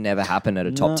 This would never happen at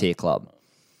a top-tier club.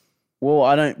 Well,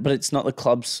 I don't... But it's not the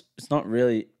club's... It's not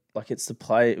really... Like it's the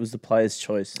play. It was the player's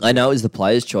choice. I know it was the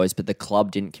player's choice, but the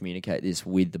club didn't communicate this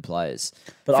with the players.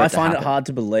 But I find it hard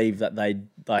to believe that they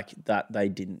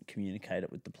didn't communicate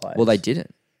it with the players. Well, they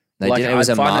didn't. It was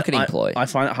a marketing ploy. I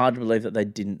find it hard to believe that they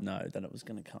didn't know that it was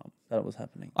going to come, that it was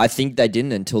happening. I think they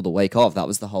didn't until the week of. That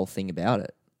was the whole thing about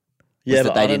it. Yeah,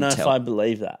 but I don't know if I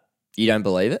believe that. You don't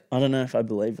believe it? I don't know if I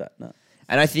believe that. No.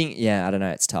 And I think, I don't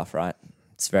know. It's tough, right?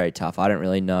 It's very tough. I don't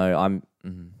really know.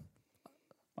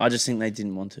 I just think they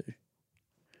didn't want to.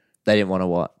 They didn't want to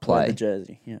what? Play? The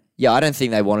jersey, yeah. Yeah, I don't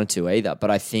think they wanted to either. But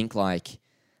I think, like,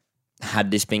 had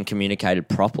this been communicated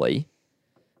properly,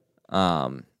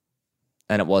 and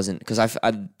it wasn't... Because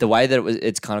the way that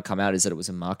it's kind of come out is that it was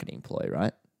a marketing ploy,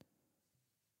 right?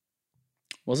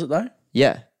 Was it, though?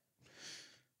 Yeah.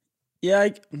 Yeah,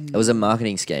 It was a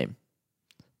marketing scheme.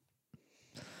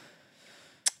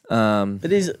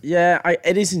 it is. Yeah,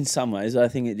 it is in some ways. I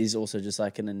think it is also just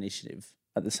like an initiative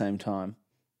at the same time.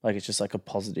 Like it's just like a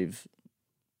positive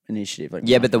initiative. Like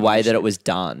Yeah, but the marketing way that it initiative.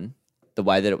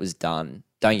 was done,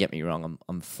 don't get me wrong,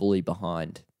 I'm fully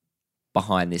behind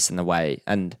this in the way,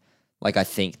 and like I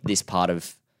think this part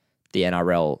of the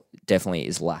NRL definitely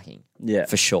is lacking. Yeah.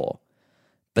 For sure.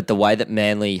 But the way that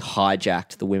Manly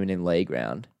hijacked the women in league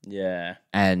round, Yeah.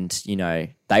 and you know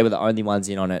they were the only ones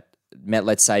in on it.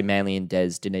 Let's say Manly and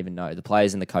Des didn't even know, the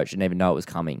players and the coach didn't even know it was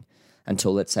coming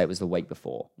until, let's say, it was the week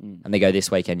before, and they go,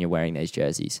 this weekend you're wearing these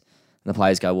jerseys, and the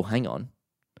players go, well, hang on,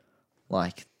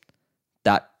 like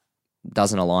that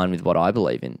doesn't align with what I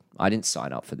believe in. I didn't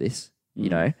sign up for this. You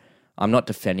know, I'm not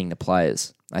defending the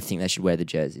players. I think they should wear the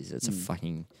jerseys. It's a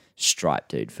fucking stripe,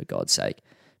 dude, for God's sake.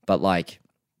 But like,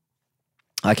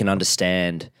 I can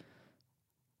understand,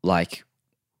 like,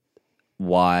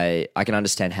 why I can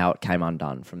understand how it came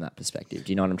undone from that perspective.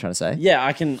 Do you know what I'm trying to say? Yeah,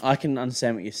 I can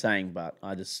understand what you're saying, but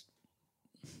I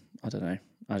don't know.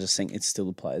 I just think it's still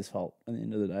the players' fault at the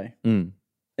end of the day.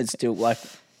 It's still like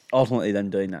ultimately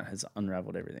them doing that has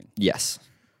unraveled everything. Yes.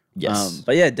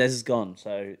 But yeah, Des is gone,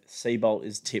 so Seabolt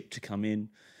is tipped to come in.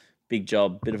 Big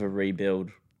job, bit of a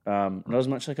rebuild. Not as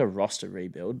much like a roster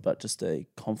rebuild, but just a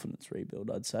confidence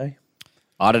rebuild, I'd say.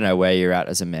 I don't know where you're at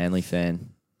as a Manly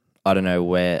fan. I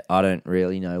don't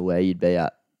really know where you'd be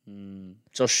at.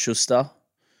 Josh Schuster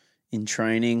in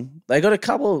training. They got a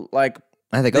couple, like,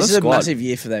 Hey, they got this a is squad. a massive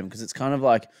year for them because it's kind of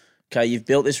like, okay, you've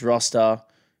built this roster.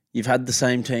 You've had the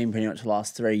same team pretty much the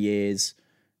last 3 years.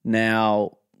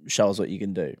 Now show us what you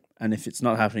can do. And if it's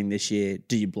not happening this year,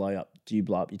 do you blow up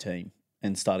your team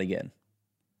and start again?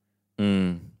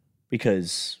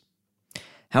 Because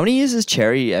How many years has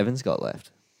Cherry Evans got left?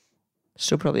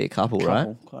 Still probably a couple,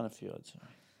 right? Quite a few, I'd say.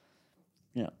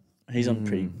 Yeah, he's on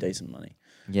pretty decent money.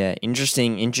 Yeah,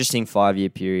 interesting 5-year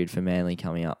period for Manly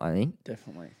coming up, I think.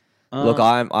 Definitely. Look,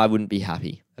 I wouldn't be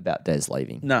happy about Des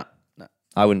leaving. No.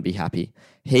 I wouldn't be happy.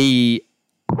 He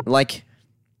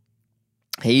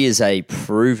is a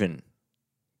proven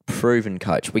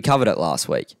coach. We covered it last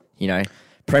week. You know,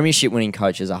 premiership winning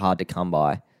coaches are hard to come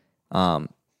by.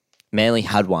 Manly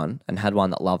had one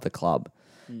that loved the club,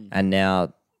 and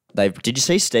now did you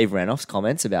see Steve Renoff's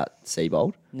comments about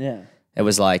Seabold? Yeah. It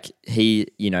was like he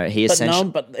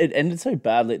essentially. But it ended so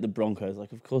badly at the Broncos.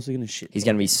 Like, of course they're going to shit. He's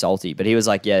going to be salty, but he was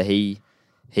like, yeah,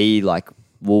 he like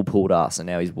wool pulled us, and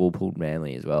now he's wool pulled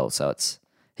Manly as well. So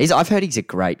I've heard he's a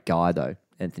great guy though,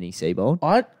 Anthony Seabold.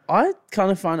 I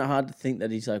kind of find it hard to think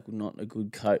that he's like not a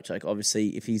good coach. Like,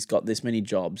 obviously, if he's got this many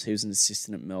jobs, he was an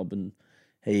assistant at Melbourne.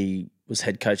 He was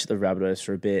head coach at the Rabbitohs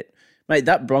for a bit. Mate,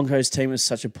 that Broncos team was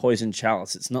such a poison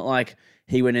chalice. It's not like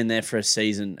he went in there for a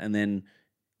season and then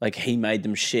like he made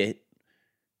them shit.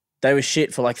 They were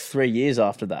shit for like 3 years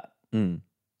after that.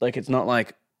 Like, it's not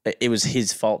like it was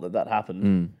his fault that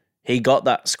happened. He got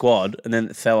that squad and then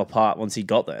it fell apart once he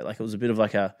got there. Like, it was a bit of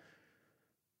a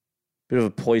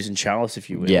poison chalice, if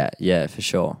you will. Yeah, for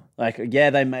sure. Like, yeah,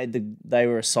 they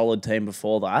were a solid team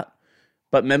before that.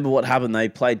 But remember what happened? They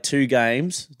played 2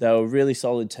 games. They were a really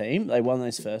solid team. They won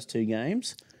those first 2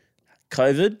 games.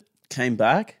 COVID came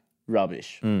back,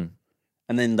 rubbish. And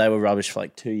then they were rubbish for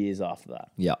like 2 years after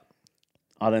that. Yeah.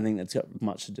 I don't think that's got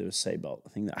much to do with Seabolt. I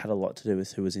think that had a lot to do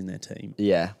with who was in their team.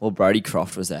 Yeah. Well, Brodie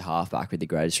Croft was their halfback, with the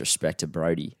greatest respect to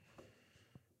Brodie.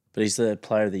 But he's the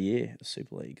player of the year, the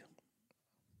Super League.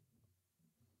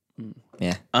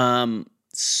 Yeah.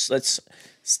 Let's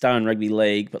stay in rugby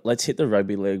league, but let's hit the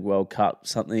Rugby League World Cup.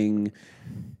 Something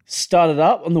started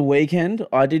up on the weekend.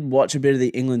 I did watch a bit of the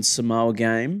England-Samoa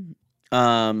game.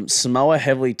 Samoa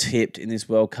heavily tipped in this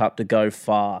World Cup to go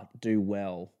far, do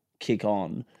well, kick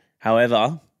on.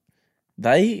 However,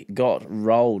 they got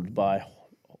rolled by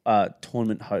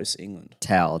tournament host England.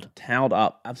 Towed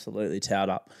up, absolutely towed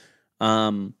up.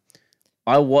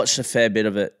 I watched a fair bit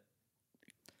of it.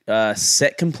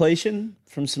 Set completion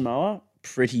from Samoa,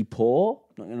 pretty poor,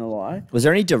 not going to lie. Was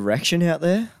there any direction out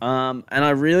there? And I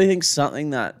really think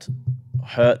something that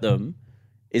hurt them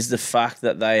is the fact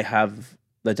that they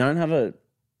don't have a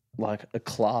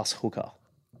class hooker.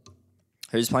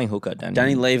 Who's playing hooker?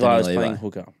 Danny Levi was playing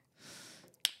hooker.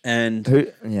 And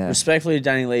respectfully to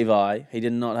Danny Levi, he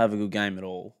did not have a good game at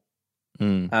all.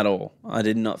 At all. I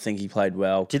did not think he played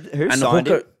well. Who signed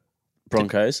him?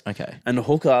 Broncos. Okay. And the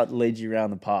hooker leads you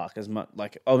around the park as much.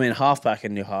 Halfback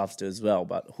and your halves do as well,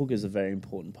 but hooker's a very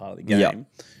important part of the game. Yep.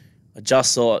 I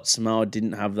just thought Samoa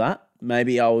didn't have that.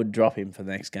 Maybe I would drop him for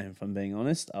the next game, if I'm being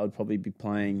honest. I would probably be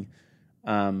playing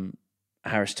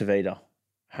Harris Channel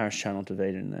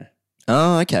Tavita in there.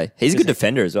 Oh, okay. He's a good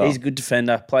defender as well. He's a good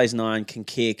defender, plays 9, can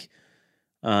kick.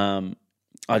 I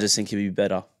just think he'd be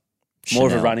better. More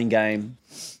of a Chanel. running game.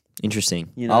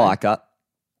 Interesting. You know. I like that.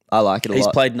 I like it a He's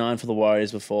lot. played 9 for the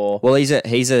Warriors before. Well, he's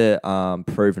a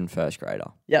proven first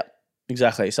grader. Yep,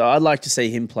 exactly. So I'd like to see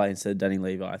him play instead of Danny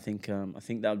Levi. I think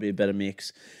that would be a better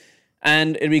mix.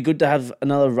 And it'd be good to have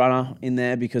another runner in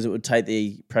there because it would take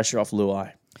the pressure off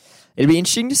Luai. It'd be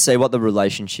interesting to see what the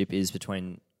relationship is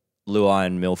between Luai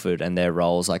and Milford and their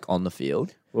roles like on the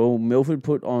field. Well, Milford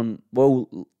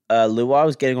Luai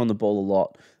was getting on the ball a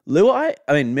lot.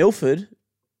 Milford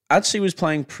actually was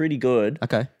playing pretty good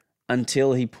Okay.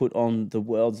 until he put on the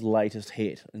world's latest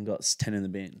hit and got 10 in the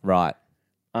bin. Right.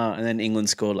 And then England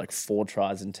scored like 4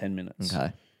 tries in 10 minutes.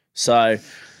 Okay. So,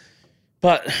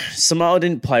 but Samoa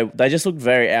didn't play. They just looked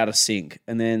very out of sync.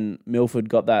 And then Milford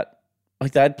got that,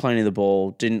 like they had plenty of the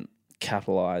ball, didn't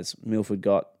capitalise. Milford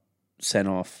got sent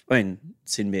off,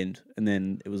 sin binned. And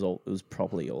then it was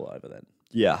properly all over then.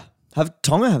 Yeah.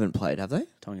 Tonga haven't played, have they?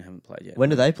 Tonga haven't played yet. When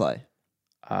do they play?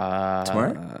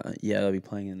 Tomorrow? Yeah, they'll be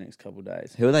playing in the next couple of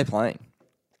days. Who are they playing?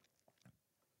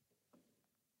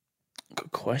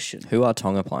 Good question. Who are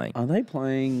Tonga playing? Are they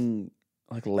playing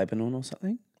like Lebanon or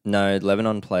something? No,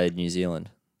 Lebanon played New Zealand.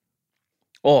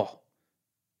 Oh,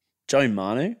 Joe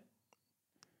Manu.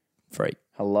 Freak.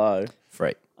 Hello.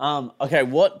 Freak. Okay,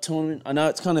 what tournament? I know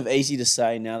it's kind of easy to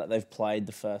say now that they've played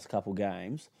the first couple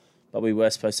games, but we were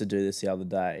supposed to do this the other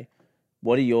day.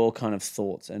 What are your kind of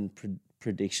thoughts and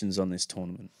predictions on this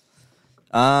tournament?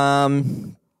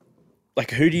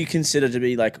 Like, who do you consider to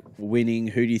be like winning?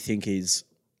 Who do you think is,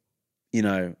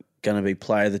 going to be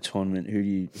player of the tournament? Who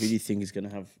do you think is going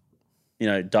to have,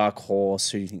 dark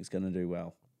horse? Who do you think is going to do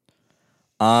well?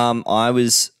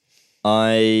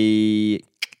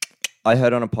 I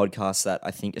heard on a podcast that I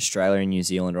think Australia and New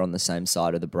Zealand are on the same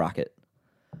side of the bracket,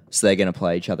 so they're going to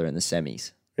play each other in the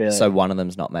semis. Really? So one of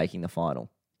them's not making the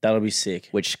final, That'll be sick.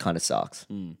 which kind of sucks.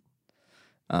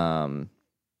 So I'm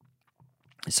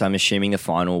assuming the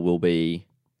final will be.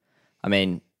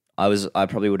 I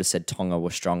probably would have said Tonga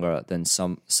was stronger than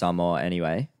Samoa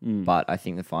anyway, but I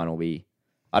think the final will be.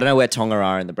 I don't know where Tonga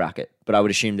are in the bracket, but I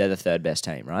would assume they're the third best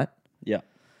team, right? Yeah.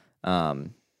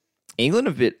 England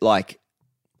a bit like.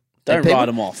 Don't write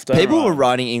them off. People were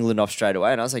writing England off straight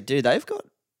away, and I was like, dude, they've got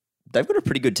a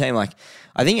pretty good team. Like,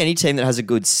 I think any team that has a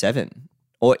good 7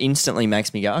 or instantly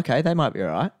makes me go, okay, they might be all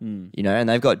right. And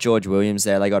they've got George Williams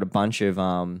there. They got a bunch of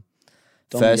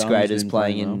first Young's graders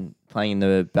been playing in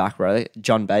the back row.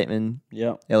 John Bateman,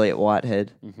 Yeah. Elliot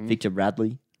Whitehead, Victor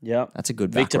Bradley. Yeah. That's a good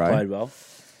back Victor row. played well.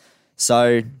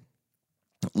 So,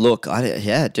 look,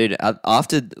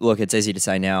 it's easy to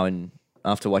say now, and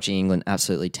after watching England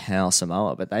absolutely towel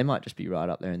Samoa, but they might just be right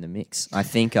up there in the mix. I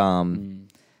think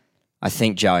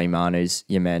Joey Manu's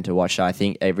your man to watch. I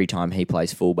think every time he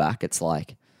plays fullback, it's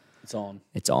like It's on.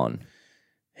 it's on.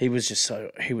 He was just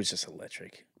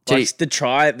electric. Did Like the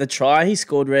try he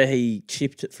scored where he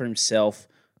chipped it for himself,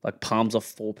 like palms off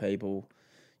 4 people.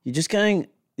 You're just going,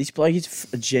 this bloke is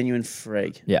a genuine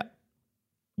freak. Yeah.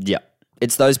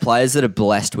 It's those players that are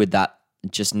blessed with that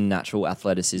just natural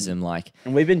athleticism, like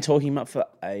And we've been talking about for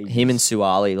ages. him and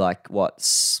Suwali, like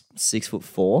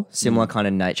 6'4", similar kind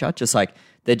of nature. Just like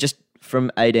they're just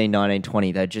from 18, 19,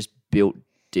 20, they're just built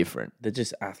different They're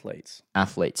just athletes.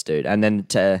 dude. And then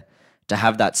to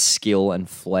have that skill and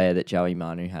flair that Joey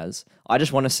Manu has, I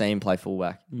just want to see him play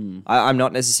fullback. I'm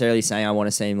not necessarily saying I want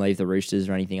to see him leave the Roosters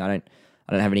or anything. I don't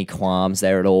have any qualms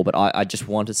there at all, but I just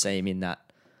want to see him in that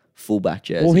fullback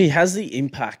jersey. Well, he has the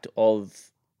impact of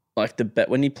like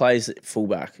when he plays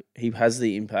fullback, he has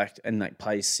the impact and like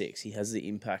plays 6. He has the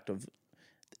impact of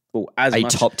a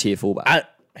top tier fullback.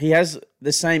 He has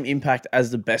the same impact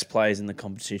as the best players in the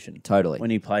competition. Totally. When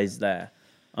he plays there.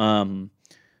 And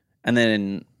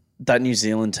then that New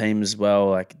Zealand team as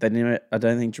well, like I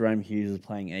don't think Jerome Hughes was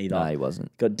playing either. No, he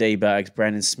wasn't. Got D-Bags,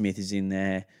 Brandon Smith is in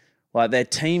there. Like their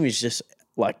team is just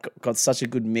like got such a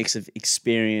good mix of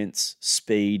experience,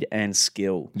 speed, and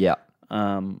skill. Yeah.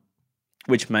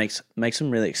 Which makes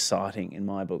them really exciting in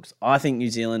my books. I think New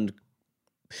Zealand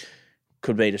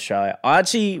could beat Australia. I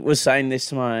actually was saying this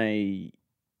to my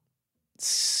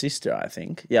sister, I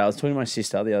think. Yeah, I was talking to my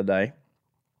sister the other day.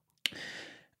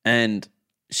 And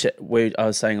I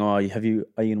was saying, are you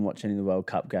going to watch any of the World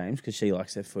Cup games? Because she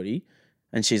likes their footy.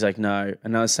 And she's like, no.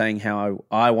 And I was saying how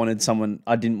I wanted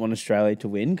I didn't want Australia to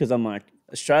win because I'm like,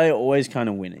 Australia always kind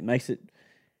of win.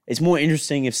 It's more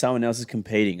interesting if someone else is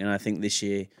competing. And I think this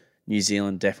year, New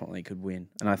Zealand definitely could win.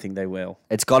 And I think they will.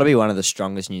 It's got to be one of the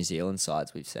strongest New Zealand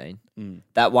sides we've seen.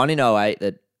 That one in 08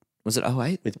 that Was it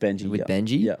 08? with Benji. With yeah.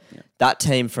 Benji? Yeah. That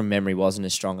team from memory wasn't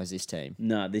as strong as this team.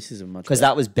 No, this is a much Because better.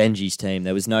 that was Benji's team.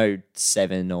 There was no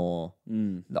 7 or...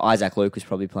 Isaac Luke was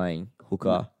probably playing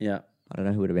hooker. Yeah. I don't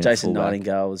know who would have been Jason fullback.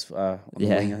 Nightingale was on the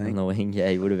wing, I on think. the wing. Yeah,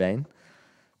 he would have been.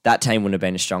 That team wouldn't have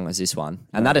been as strong as this one.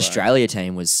 And that way. Australia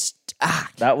team was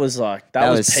stacked. That was like That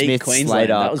was was peak Smith, Queensland.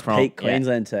 Slater, That was Cronk, peak yeah.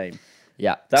 Queensland team.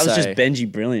 Yeah. That was so- just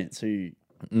Benji Brilliance who.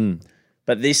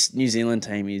 But this New Zealand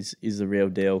team is the real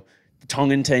deal. The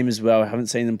Tongan team as well. I haven't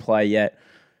seen them play yet,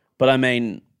 but I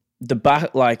mean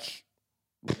that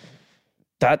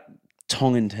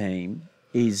Tongan team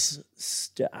is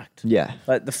stacked. Yeah.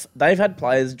 Like they've had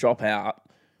players drop out,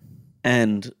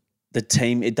 and the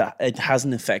team it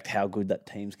hasn't affected how good that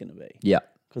team's going to be Yeah.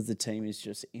 because the team is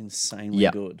just insanely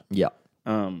Yeah. good. Yeah.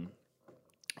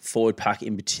 Forward pack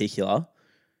in particular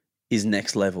is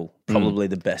next level. Probably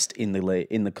the best in the league,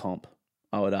 in the comp,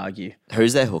 I would argue.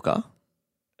 Who's their hooker?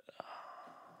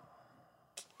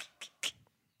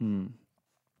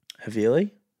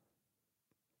 Havili,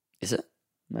 Is it?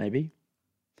 maybe.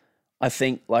 I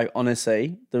think, like,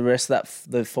 honestly, the rest of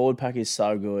the forward pack is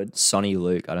so good. Sonny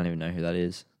Luke. I don't even know who that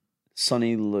is.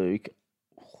 Sonny Luke,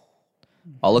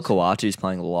 Ola Kawatu's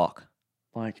playing lock.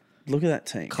 like, look at that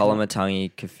team.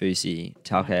 Kolamatangi, Kafusi,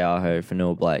 Takeaho,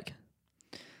 Fanua Blake.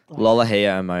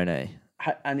 Lolahia Amone.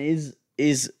 And is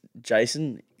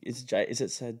Jason, is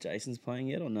it said Jason's playing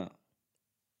yet or not?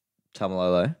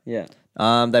 Tamalolo. Yeah.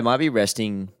 They might be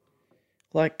resting.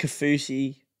 Like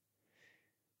Kafusi.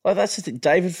 Like, that's the thing.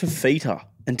 David Fafita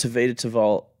and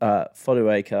Tavita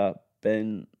Foduaka,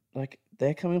 Ben, like,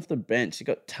 they're coming off the bench. You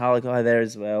got Talakai there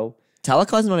as well.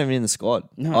 Talakai's not even in the squad.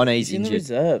 No, he's in the injured.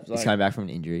 reserves. He's Like, coming back from an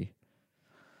injury.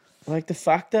 like the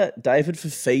fact that David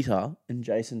Fafita and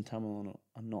Jason Tamalolo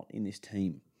are not in this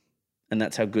team, and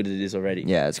that's how good it is already.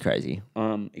 Yeah, it's crazy.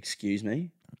 Excuse me.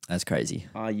 That's crazy.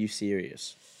 Are you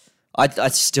serious? I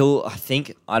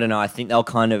think they'll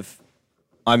kind of.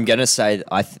 I'm gonna say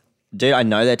I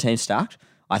know their team's stacked.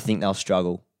 I think they'll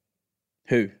struggle.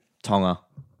 Who? Tonga.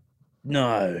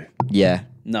 No. Yeah.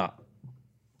 No.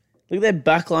 Look at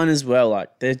their backline as well.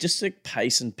 Like, they're just like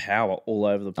pace and power all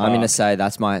over the park. I'm gonna say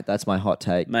that's my hot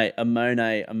take. Mate,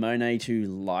 Amone to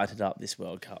light it up this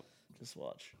World Cup. Just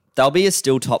watch. They'll be a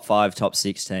still top 5, top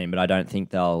 6 team, but I don't think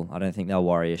they'll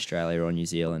worry Australia or New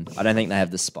Zealand. I don't think they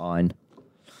have the spine.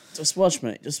 Just watch,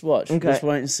 mate. Just watch. Okay. Just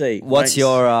wait and see. What's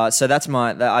your? So that's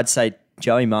I'd say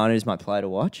Joey Manu's my player to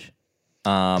watch.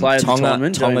 Player of the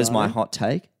tournament, Joey Tonga's my Manu. hot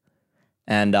take,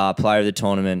 and player of the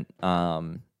tournament,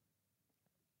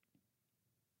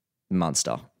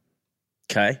 Munster.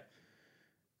 Okay.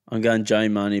 I'm going Joey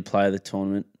Manu, player of the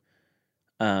tournament.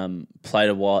 Play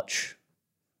to watch.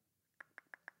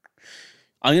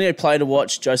 I'm going to play to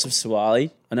watch Joseph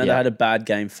Suwali. I know they Yeah. had a bad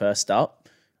game first up,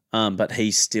 but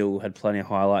he still had plenty of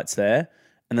highlights there.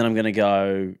 And then I'm going to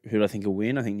go, who do I think will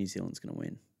win? I think New Zealand's going to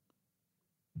win.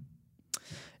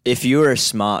 If you were a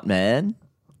smart man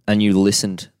and you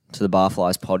listened to the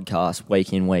Barflies podcast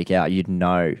week in, week out, you'd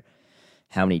know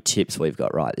how many tips we've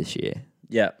got right this year.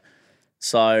 Yeah.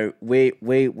 So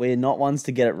we're not ones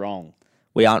to get it wrong.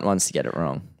 We aren't ones to get it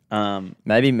wrong.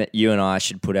 Maybe you and I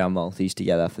should put our multis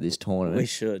together for this tournament. We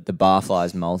should. The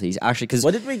Barflies multis. Actually, because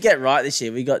What did we get right this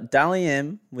year? We got Dally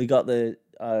M. We got the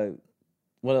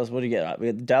what else? What did we get right? We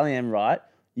got the Dally M right.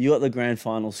 You got the grand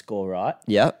final score right.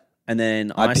 Yep. And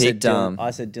then I said picked,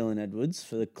 I said Dylan Edwards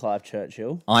for the Clive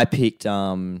Churchill. I picked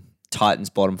Titans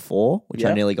bottom 4, which I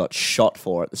Yeah. nearly got shot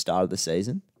for at the start of the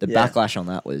season. The Yeah. backlash on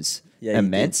that was Yeah,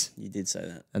 immense, You did say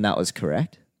that. and that was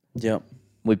correct. Yep.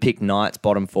 We picked Knights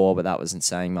bottom 4, but that wasn't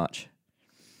saying much.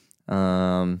 No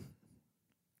And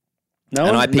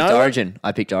one- I picked no one- Origin.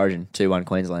 I picked Origin, 2-1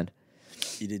 Queensland.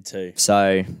 You did too.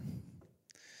 So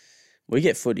We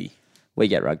get footy. we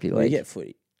get rugby We league. get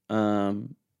footy.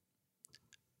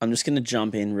 I'm just going to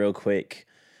jump in real quick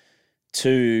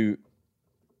to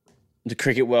the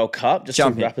Cricket World Cup just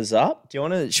Jump to in. wrap us up. Do you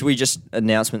want to? Should we just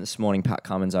announcement this morning? Pat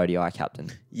Cummins ODI captain.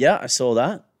 Yeah, I saw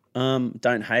that.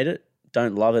 Don't hate it.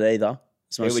 Don't love it either.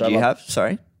 As much Who as would I you love- have?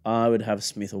 Sorry. I would have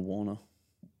Smith or Warner.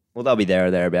 Well, they'll be there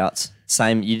or thereabouts.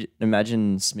 Same. You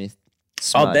imagine Smith.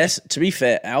 Our smudge. best, to be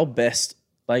fair, our best,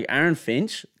 like Aaron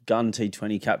Finch, gun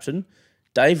T20 captain.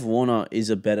 Dave Warner is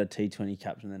a better T20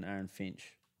 captain than Aaron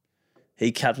Finch.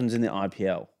 He captains in the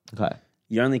IPL. Okay.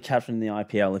 You only captain in the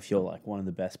IPL if you're like one of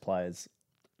the best players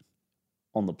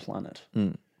on the planet,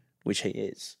 which he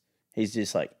is. He's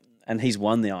just like, and he's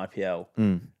won the IPL.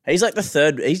 He's like the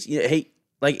third. He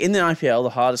like in the IPL, the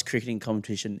hardest cricketing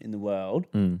competition in the world.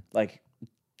 Like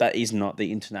that is not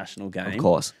the international game. Of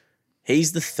course.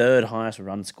 He's the third highest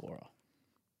run scorer.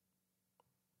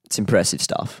 It's impressive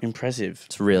stuff. Impressive.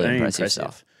 It's really Very impressive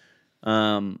stuff.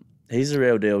 He's the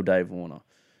real deal, Dave Warner.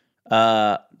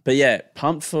 But yeah,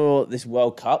 pumped for this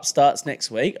World Cup. Starts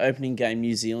next week. Opening game,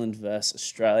 New Zealand versus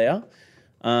Australia.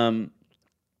 The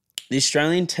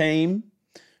Australian team,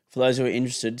 for those who are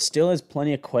interested, still has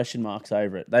plenty of question marks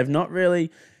over it. They've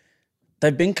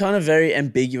been kind of very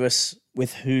ambiguous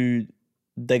with who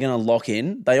they're going to lock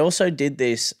in. They also did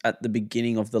this at the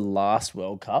beginning of the last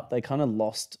World Cup. They kind of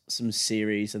lost some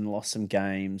series and lost some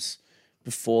games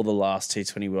before the last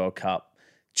T20 World Cup,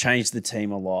 changed the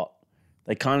team a lot.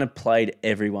 They kind of played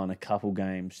everyone a couple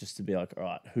games just to be like, all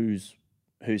right, who's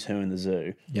who in the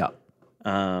zoo? Yeah.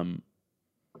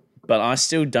 But I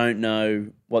still don't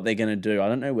know what they're going to do. I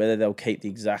don't know whether they'll keep the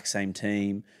exact same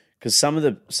team because some of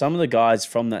the guys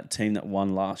from that team that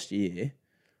won last year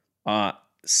are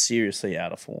seriously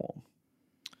out of form.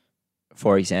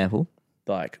 For example?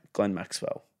 Like Glenn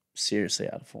Maxwell, seriously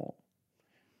out of form.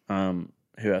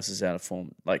 Who else is out of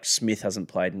form? Like Smith hasn't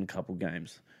played in a couple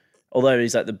games. Although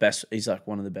he's like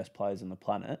one of the best players on the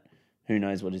planet. Who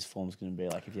knows what his form's going to be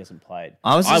like if he hasn't played.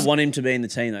 I want him to be in the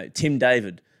team though. Tim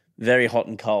David, very hot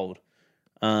and cold.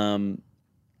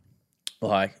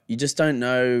 Like you just don't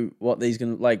know what these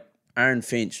going to like. Aaron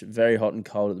Finch, very hot and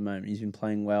cold at the moment. He's been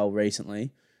playing well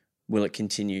recently. Will it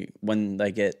continue when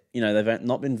they get? They've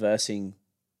not been versing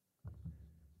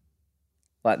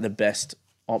like the best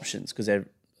options because they're.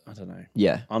 I don't know.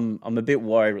 Yeah, I'm a bit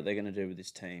worried what they're going to do with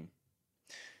this team.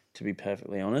 To be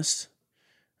perfectly honest,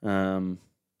 are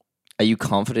you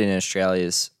confident in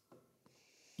Australia's,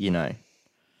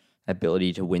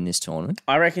 ability to win this tournament?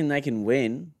 I reckon they can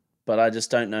win, but I just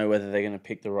don't know whether they're going to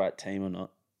pick the right team or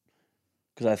not.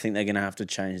 Because I think they're going to have to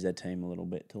change their team a little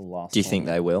bit to the last. Do you think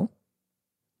they will?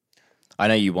 I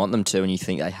know you want them to, and you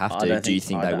think they have to. Do you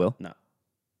think they will? No,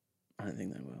 I don't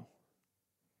think they will.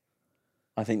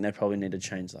 I think they probably need to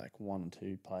change like one or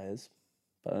two players,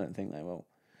 but I don't think they will.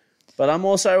 But I'm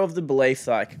also of the belief,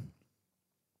 like,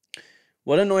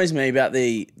 what annoys me about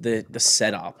the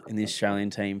setup in the Australian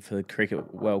team for the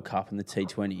Cricket World Cup and the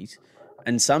T20s,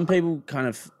 and some people kind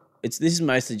of, this is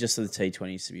mostly just for the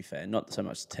T20s, to be fair, not so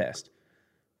much the Test.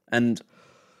 And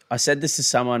I said this to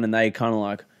someone, and they kind of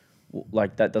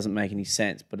like that doesn't make any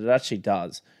sense, but it actually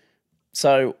does.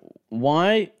 So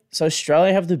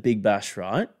Australia have the Big Bash,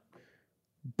 right?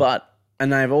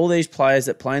 And they have all these players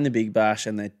that play in the Big Bash,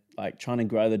 and they're like trying to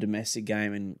grow the domestic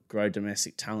game and grow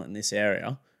domestic talent in this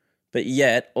area. But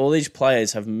yet, all these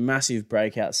players have massive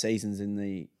breakout seasons in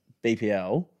the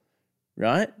BPL,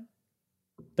 right?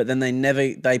 But then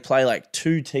they play like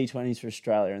 2 T20s for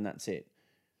Australia and that's it.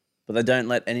 But they don't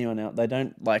let anyone out. They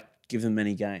don't like give them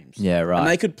many games. Yeah, right. And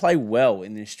they could play well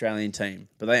in the Australian team,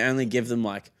 but they only give them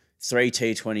like 3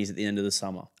 T20s at the end of the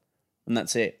summer. And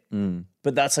that's it.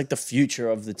 But that's like the future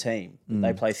of the team.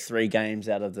 They play 3 games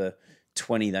out of the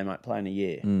 20 they might play in a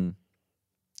year.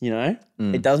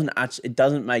 It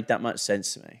doesn't make that much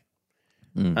sense to me.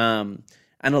 And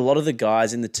a lot of the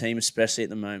guys in the team, especially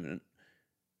at the moment,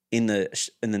 in the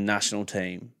national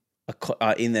team,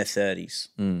 are in their 30s.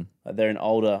 Like they're an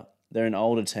older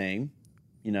team.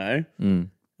 I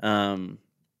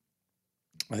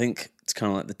think it's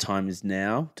kind of like the time is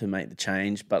now to make the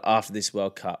change. But after this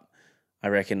World Cup, I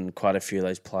reckon quite a few of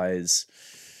those players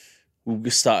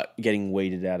will start getting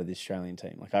weeded out of the Australian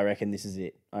team. Like, I reckon this is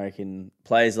it. I reckon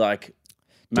players like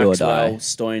Maxwell,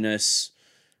 Stoinis,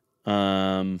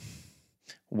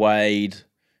 Wade,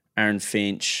 Aaron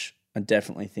Finch, I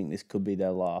definitely think this could be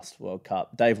their last World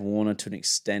Cup. Dave Warner, to an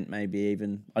extent, maybe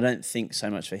even. I don't think so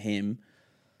much for him,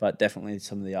 but definitely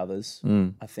some of the others.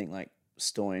 I think like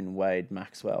Stoin, Wade,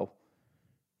 Maxwell,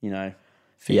 Finch.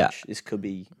 Yeah. This could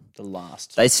be the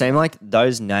last. They seem like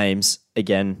those names,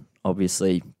 again,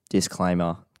 obviously,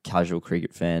 disclaimer, casual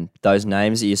cricket fan. Those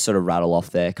names that you sort of rattle off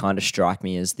there kind of strike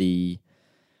me as the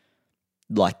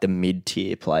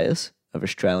mid-tier players of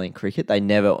Australian cricket.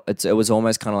 It was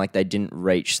almost kind of like they didn't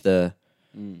reach the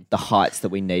heights that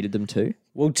we needed them to.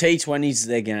 Well, T20 is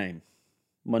their game.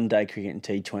 One-day cricket and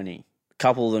T20. A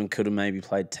couple of them could have maybe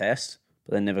played Test,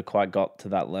 but they never quite got to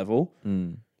that level.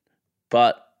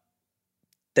 But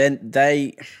then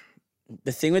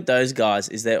the thing with those guys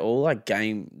is they're all like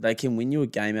they can win you a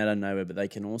game out of nowhere, but they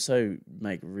can also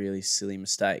make really silly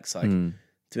mistakes. Like the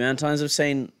amount of times I've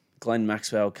seen Glenn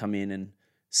Maxwell come in and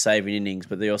save an innings,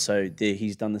 but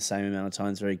he's done the same amount of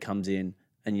times where he comes in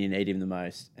and you need him the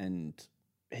most and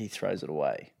he throws it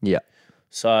away. Yeah.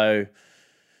 So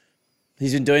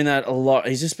he's been doing that a lot.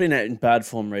 He's just been in bad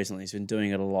form recently. He's been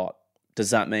doing it a lot.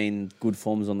 Does that mean good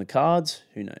form's on the cards?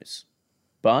 Who knows?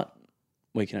 But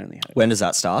we can only hope. When does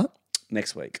that start?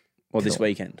 Next week. Or this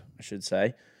weekend, I should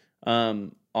say.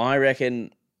 I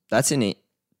reckon... That's in it.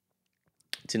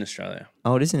 It's in Australia.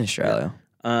 Oh, it is in Australia.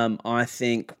 I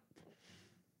think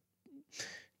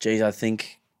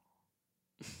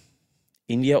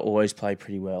India always play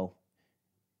pretty well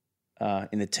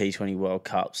in the T20 World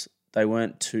Cups. They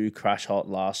weren't too crash hot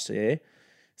last year.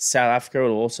 South Africa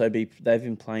will also they've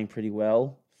been playing pretty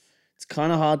well. It's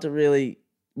kind of hard to really,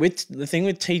 with the thing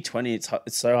with T20, it's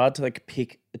so hard to like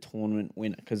pick a tournament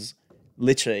winner because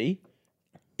literally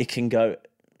it can go,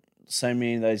 so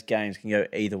many of those games can go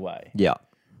either way. Yeah.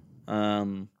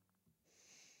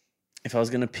 If I was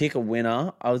going to pick a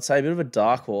winner, I would say a bit of a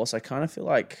dark horse. I kind of feel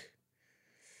like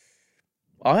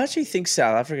I actually think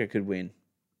South Africa could win,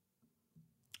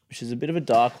 which is a bit of a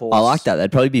dark horse. I like that.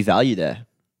 There'd probably be value there.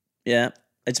 Yeah,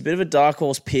 it's a bit of a dark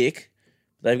horse pick.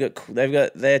 They've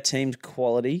got their team's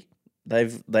quality.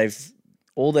 They've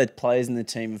all their players in the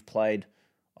team have played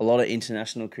a lot of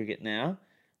international cricket now.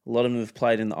 A lot of them have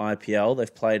played in the IPL.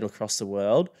 They've played across the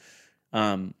world.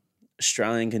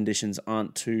 Australian conditions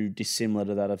aren't too dissimilar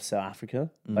to that of South Africa.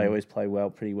 They always play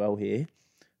pretty well here.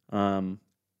 I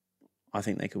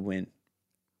think they could win.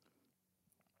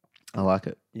 I like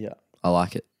it. Yeah. I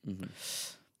like it. I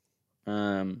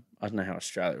don't know how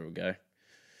Australia will go.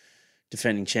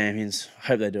 Defending champions. I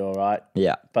hope they do all right.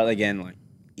 Yeah. But again,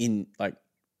 can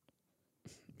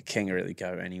really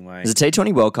go anyway. Is the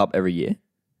T20 World Cup every year?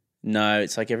 No,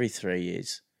 it's like every 3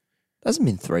 years. It hasn't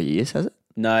been 3 years, has it?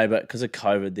 No, but because of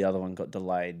COVID, the other one got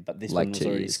delayed. But this Like one was 2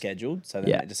 already years. scheduled, so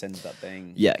then it just ended up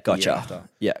being Yeah, the year gotcha. after.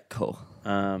 Yeah, cool.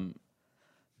 Um,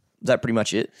 Is that pretty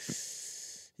much it,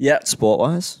 yeah,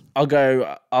 sport-wise?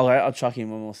 I'll chuck in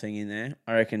one more thing in there.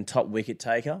 I reckon top wicket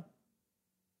taker,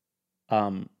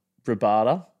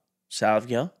 Rabada, South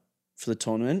Africa for the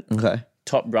tournament. Okay.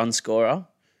 Top run scorer,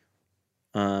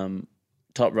 I'm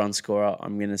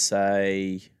gonna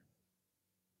say.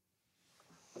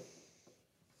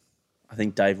 I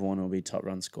think Dave Warner will be top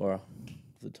run scorer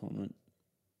for the tournament.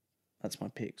 That's my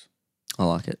picks. I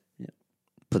like it. Yeah.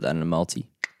 Put that in a multi.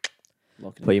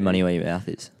 Lock it Put in, your money Eddie. where your mouth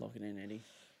is. Lock it in, Eddie.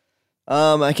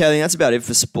 Okay, I think that's about it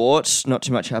for sport. Not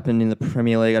too much happened in the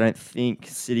Premier League, I don't think.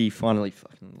 City finally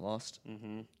fucking lost.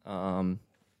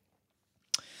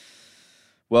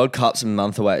 World Cup's a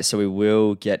month away, so we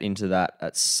will get into that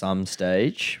at some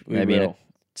stage. Maybe in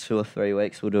 2 or 3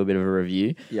 weeks, we'll do a bit of a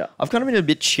review. Yeah. I've kind of been a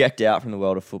bit checked out from the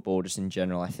world of football just in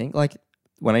general. I think like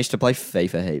when I used to play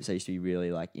FIFA heaps, I used to be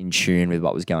really like in tune with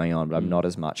what was going on, but I'm not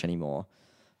as much anymore.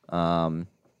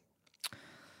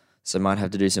 So I might have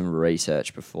to do some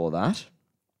research before that.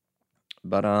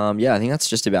 But yeah, I think that's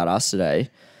just about us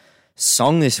today.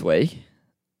 Song this week,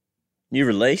 New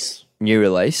release. new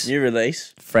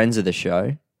release, friends of the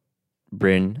show,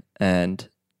 Bryn and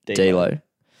D-Lo.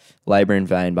 Labour in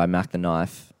Vain by Mac the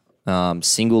Knife.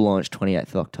 Single launch 28th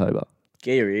of October.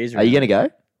 Get your ears Are you going to go?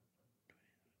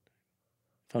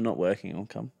 If I'm not working, I'll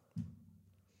come.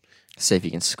 See if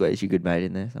you can squeeze your good mate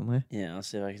in there somewhere. Yeah, I'll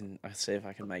see if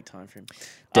I can make time for him.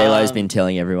 D-Lo's been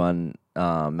telling everyone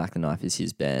Mac the Knife is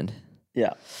his band.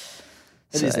 Yeah.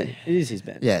 So- It is his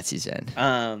band. Yeah, it's his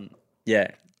band. Yeah.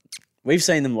 We've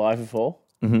seen them live before.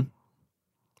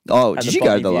 Oh, At did the you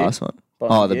go to Botany the View. last one?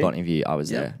 Botany The View. Botany View. I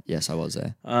was Yeah. there. Yes, I was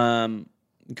there.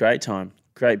 Great time.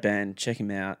 Great band. Check him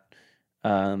out.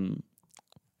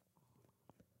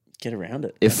 Get around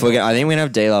it. I think we're going to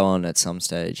have D-Lo on at some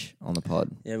stage on the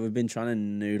pod. Yeah, we've been trying to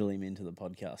noodle him into the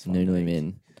podcast. Noodle him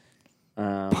in.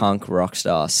 Um, Punk rock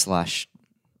star slash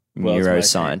World's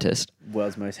most neuroscientist.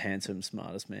 World's most handsome,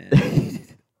 smartest man.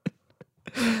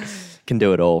 Can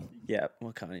do it all. Yeah,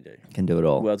 what can't he do? Can do it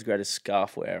all. World's greatest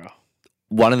scarf wearer.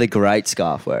 One of the great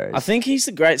scarf wearers. I think he's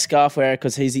the great scarf wearer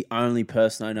because he's the only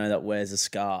person I know that wears a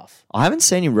scarf. I haven't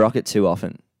seen him rock it too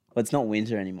often. Well, it's not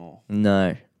winter anymore,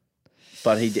 No.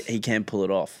 but he can pull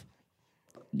it off.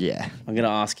 Yeah. I'm gonna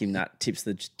ask him that tips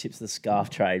the scarf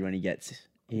trade when he gets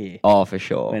here. Oh, for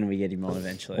sure. When we get him on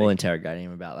eventually. We'll interrogate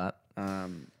him about that.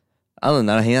 Um, Other than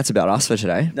that, I think that's about us for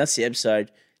today. that's the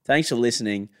episode. Thanks for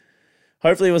listening.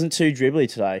 Hopefully it wasn't too dribbly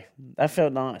today. That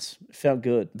felt nice. It felt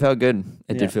good. Felt good.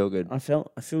 It Yeah. did feel good. I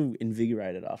feel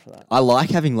invigorated after that. I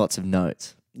like having lots of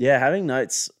notes. Yeah, having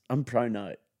notes. I'm pro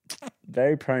note.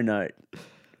 Very pro note.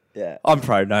 Yeah. I'm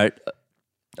pro note.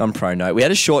 We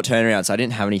had a short turnaround, so I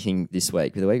didn't have anything this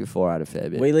week. But the week before, I had a fair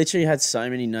bit. We literally had so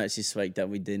many notes this week that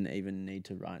we didn't even need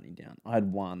to write any down. I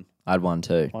had one. I had one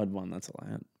too. That's all I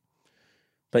had.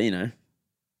 But,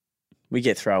 we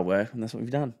get through our work, and that's what we've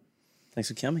done. Thanks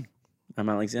for coming. I'm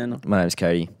Alexander. My name's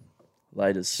Cody.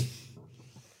 Laters.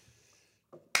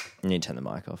 You need to turn the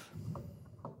mic off.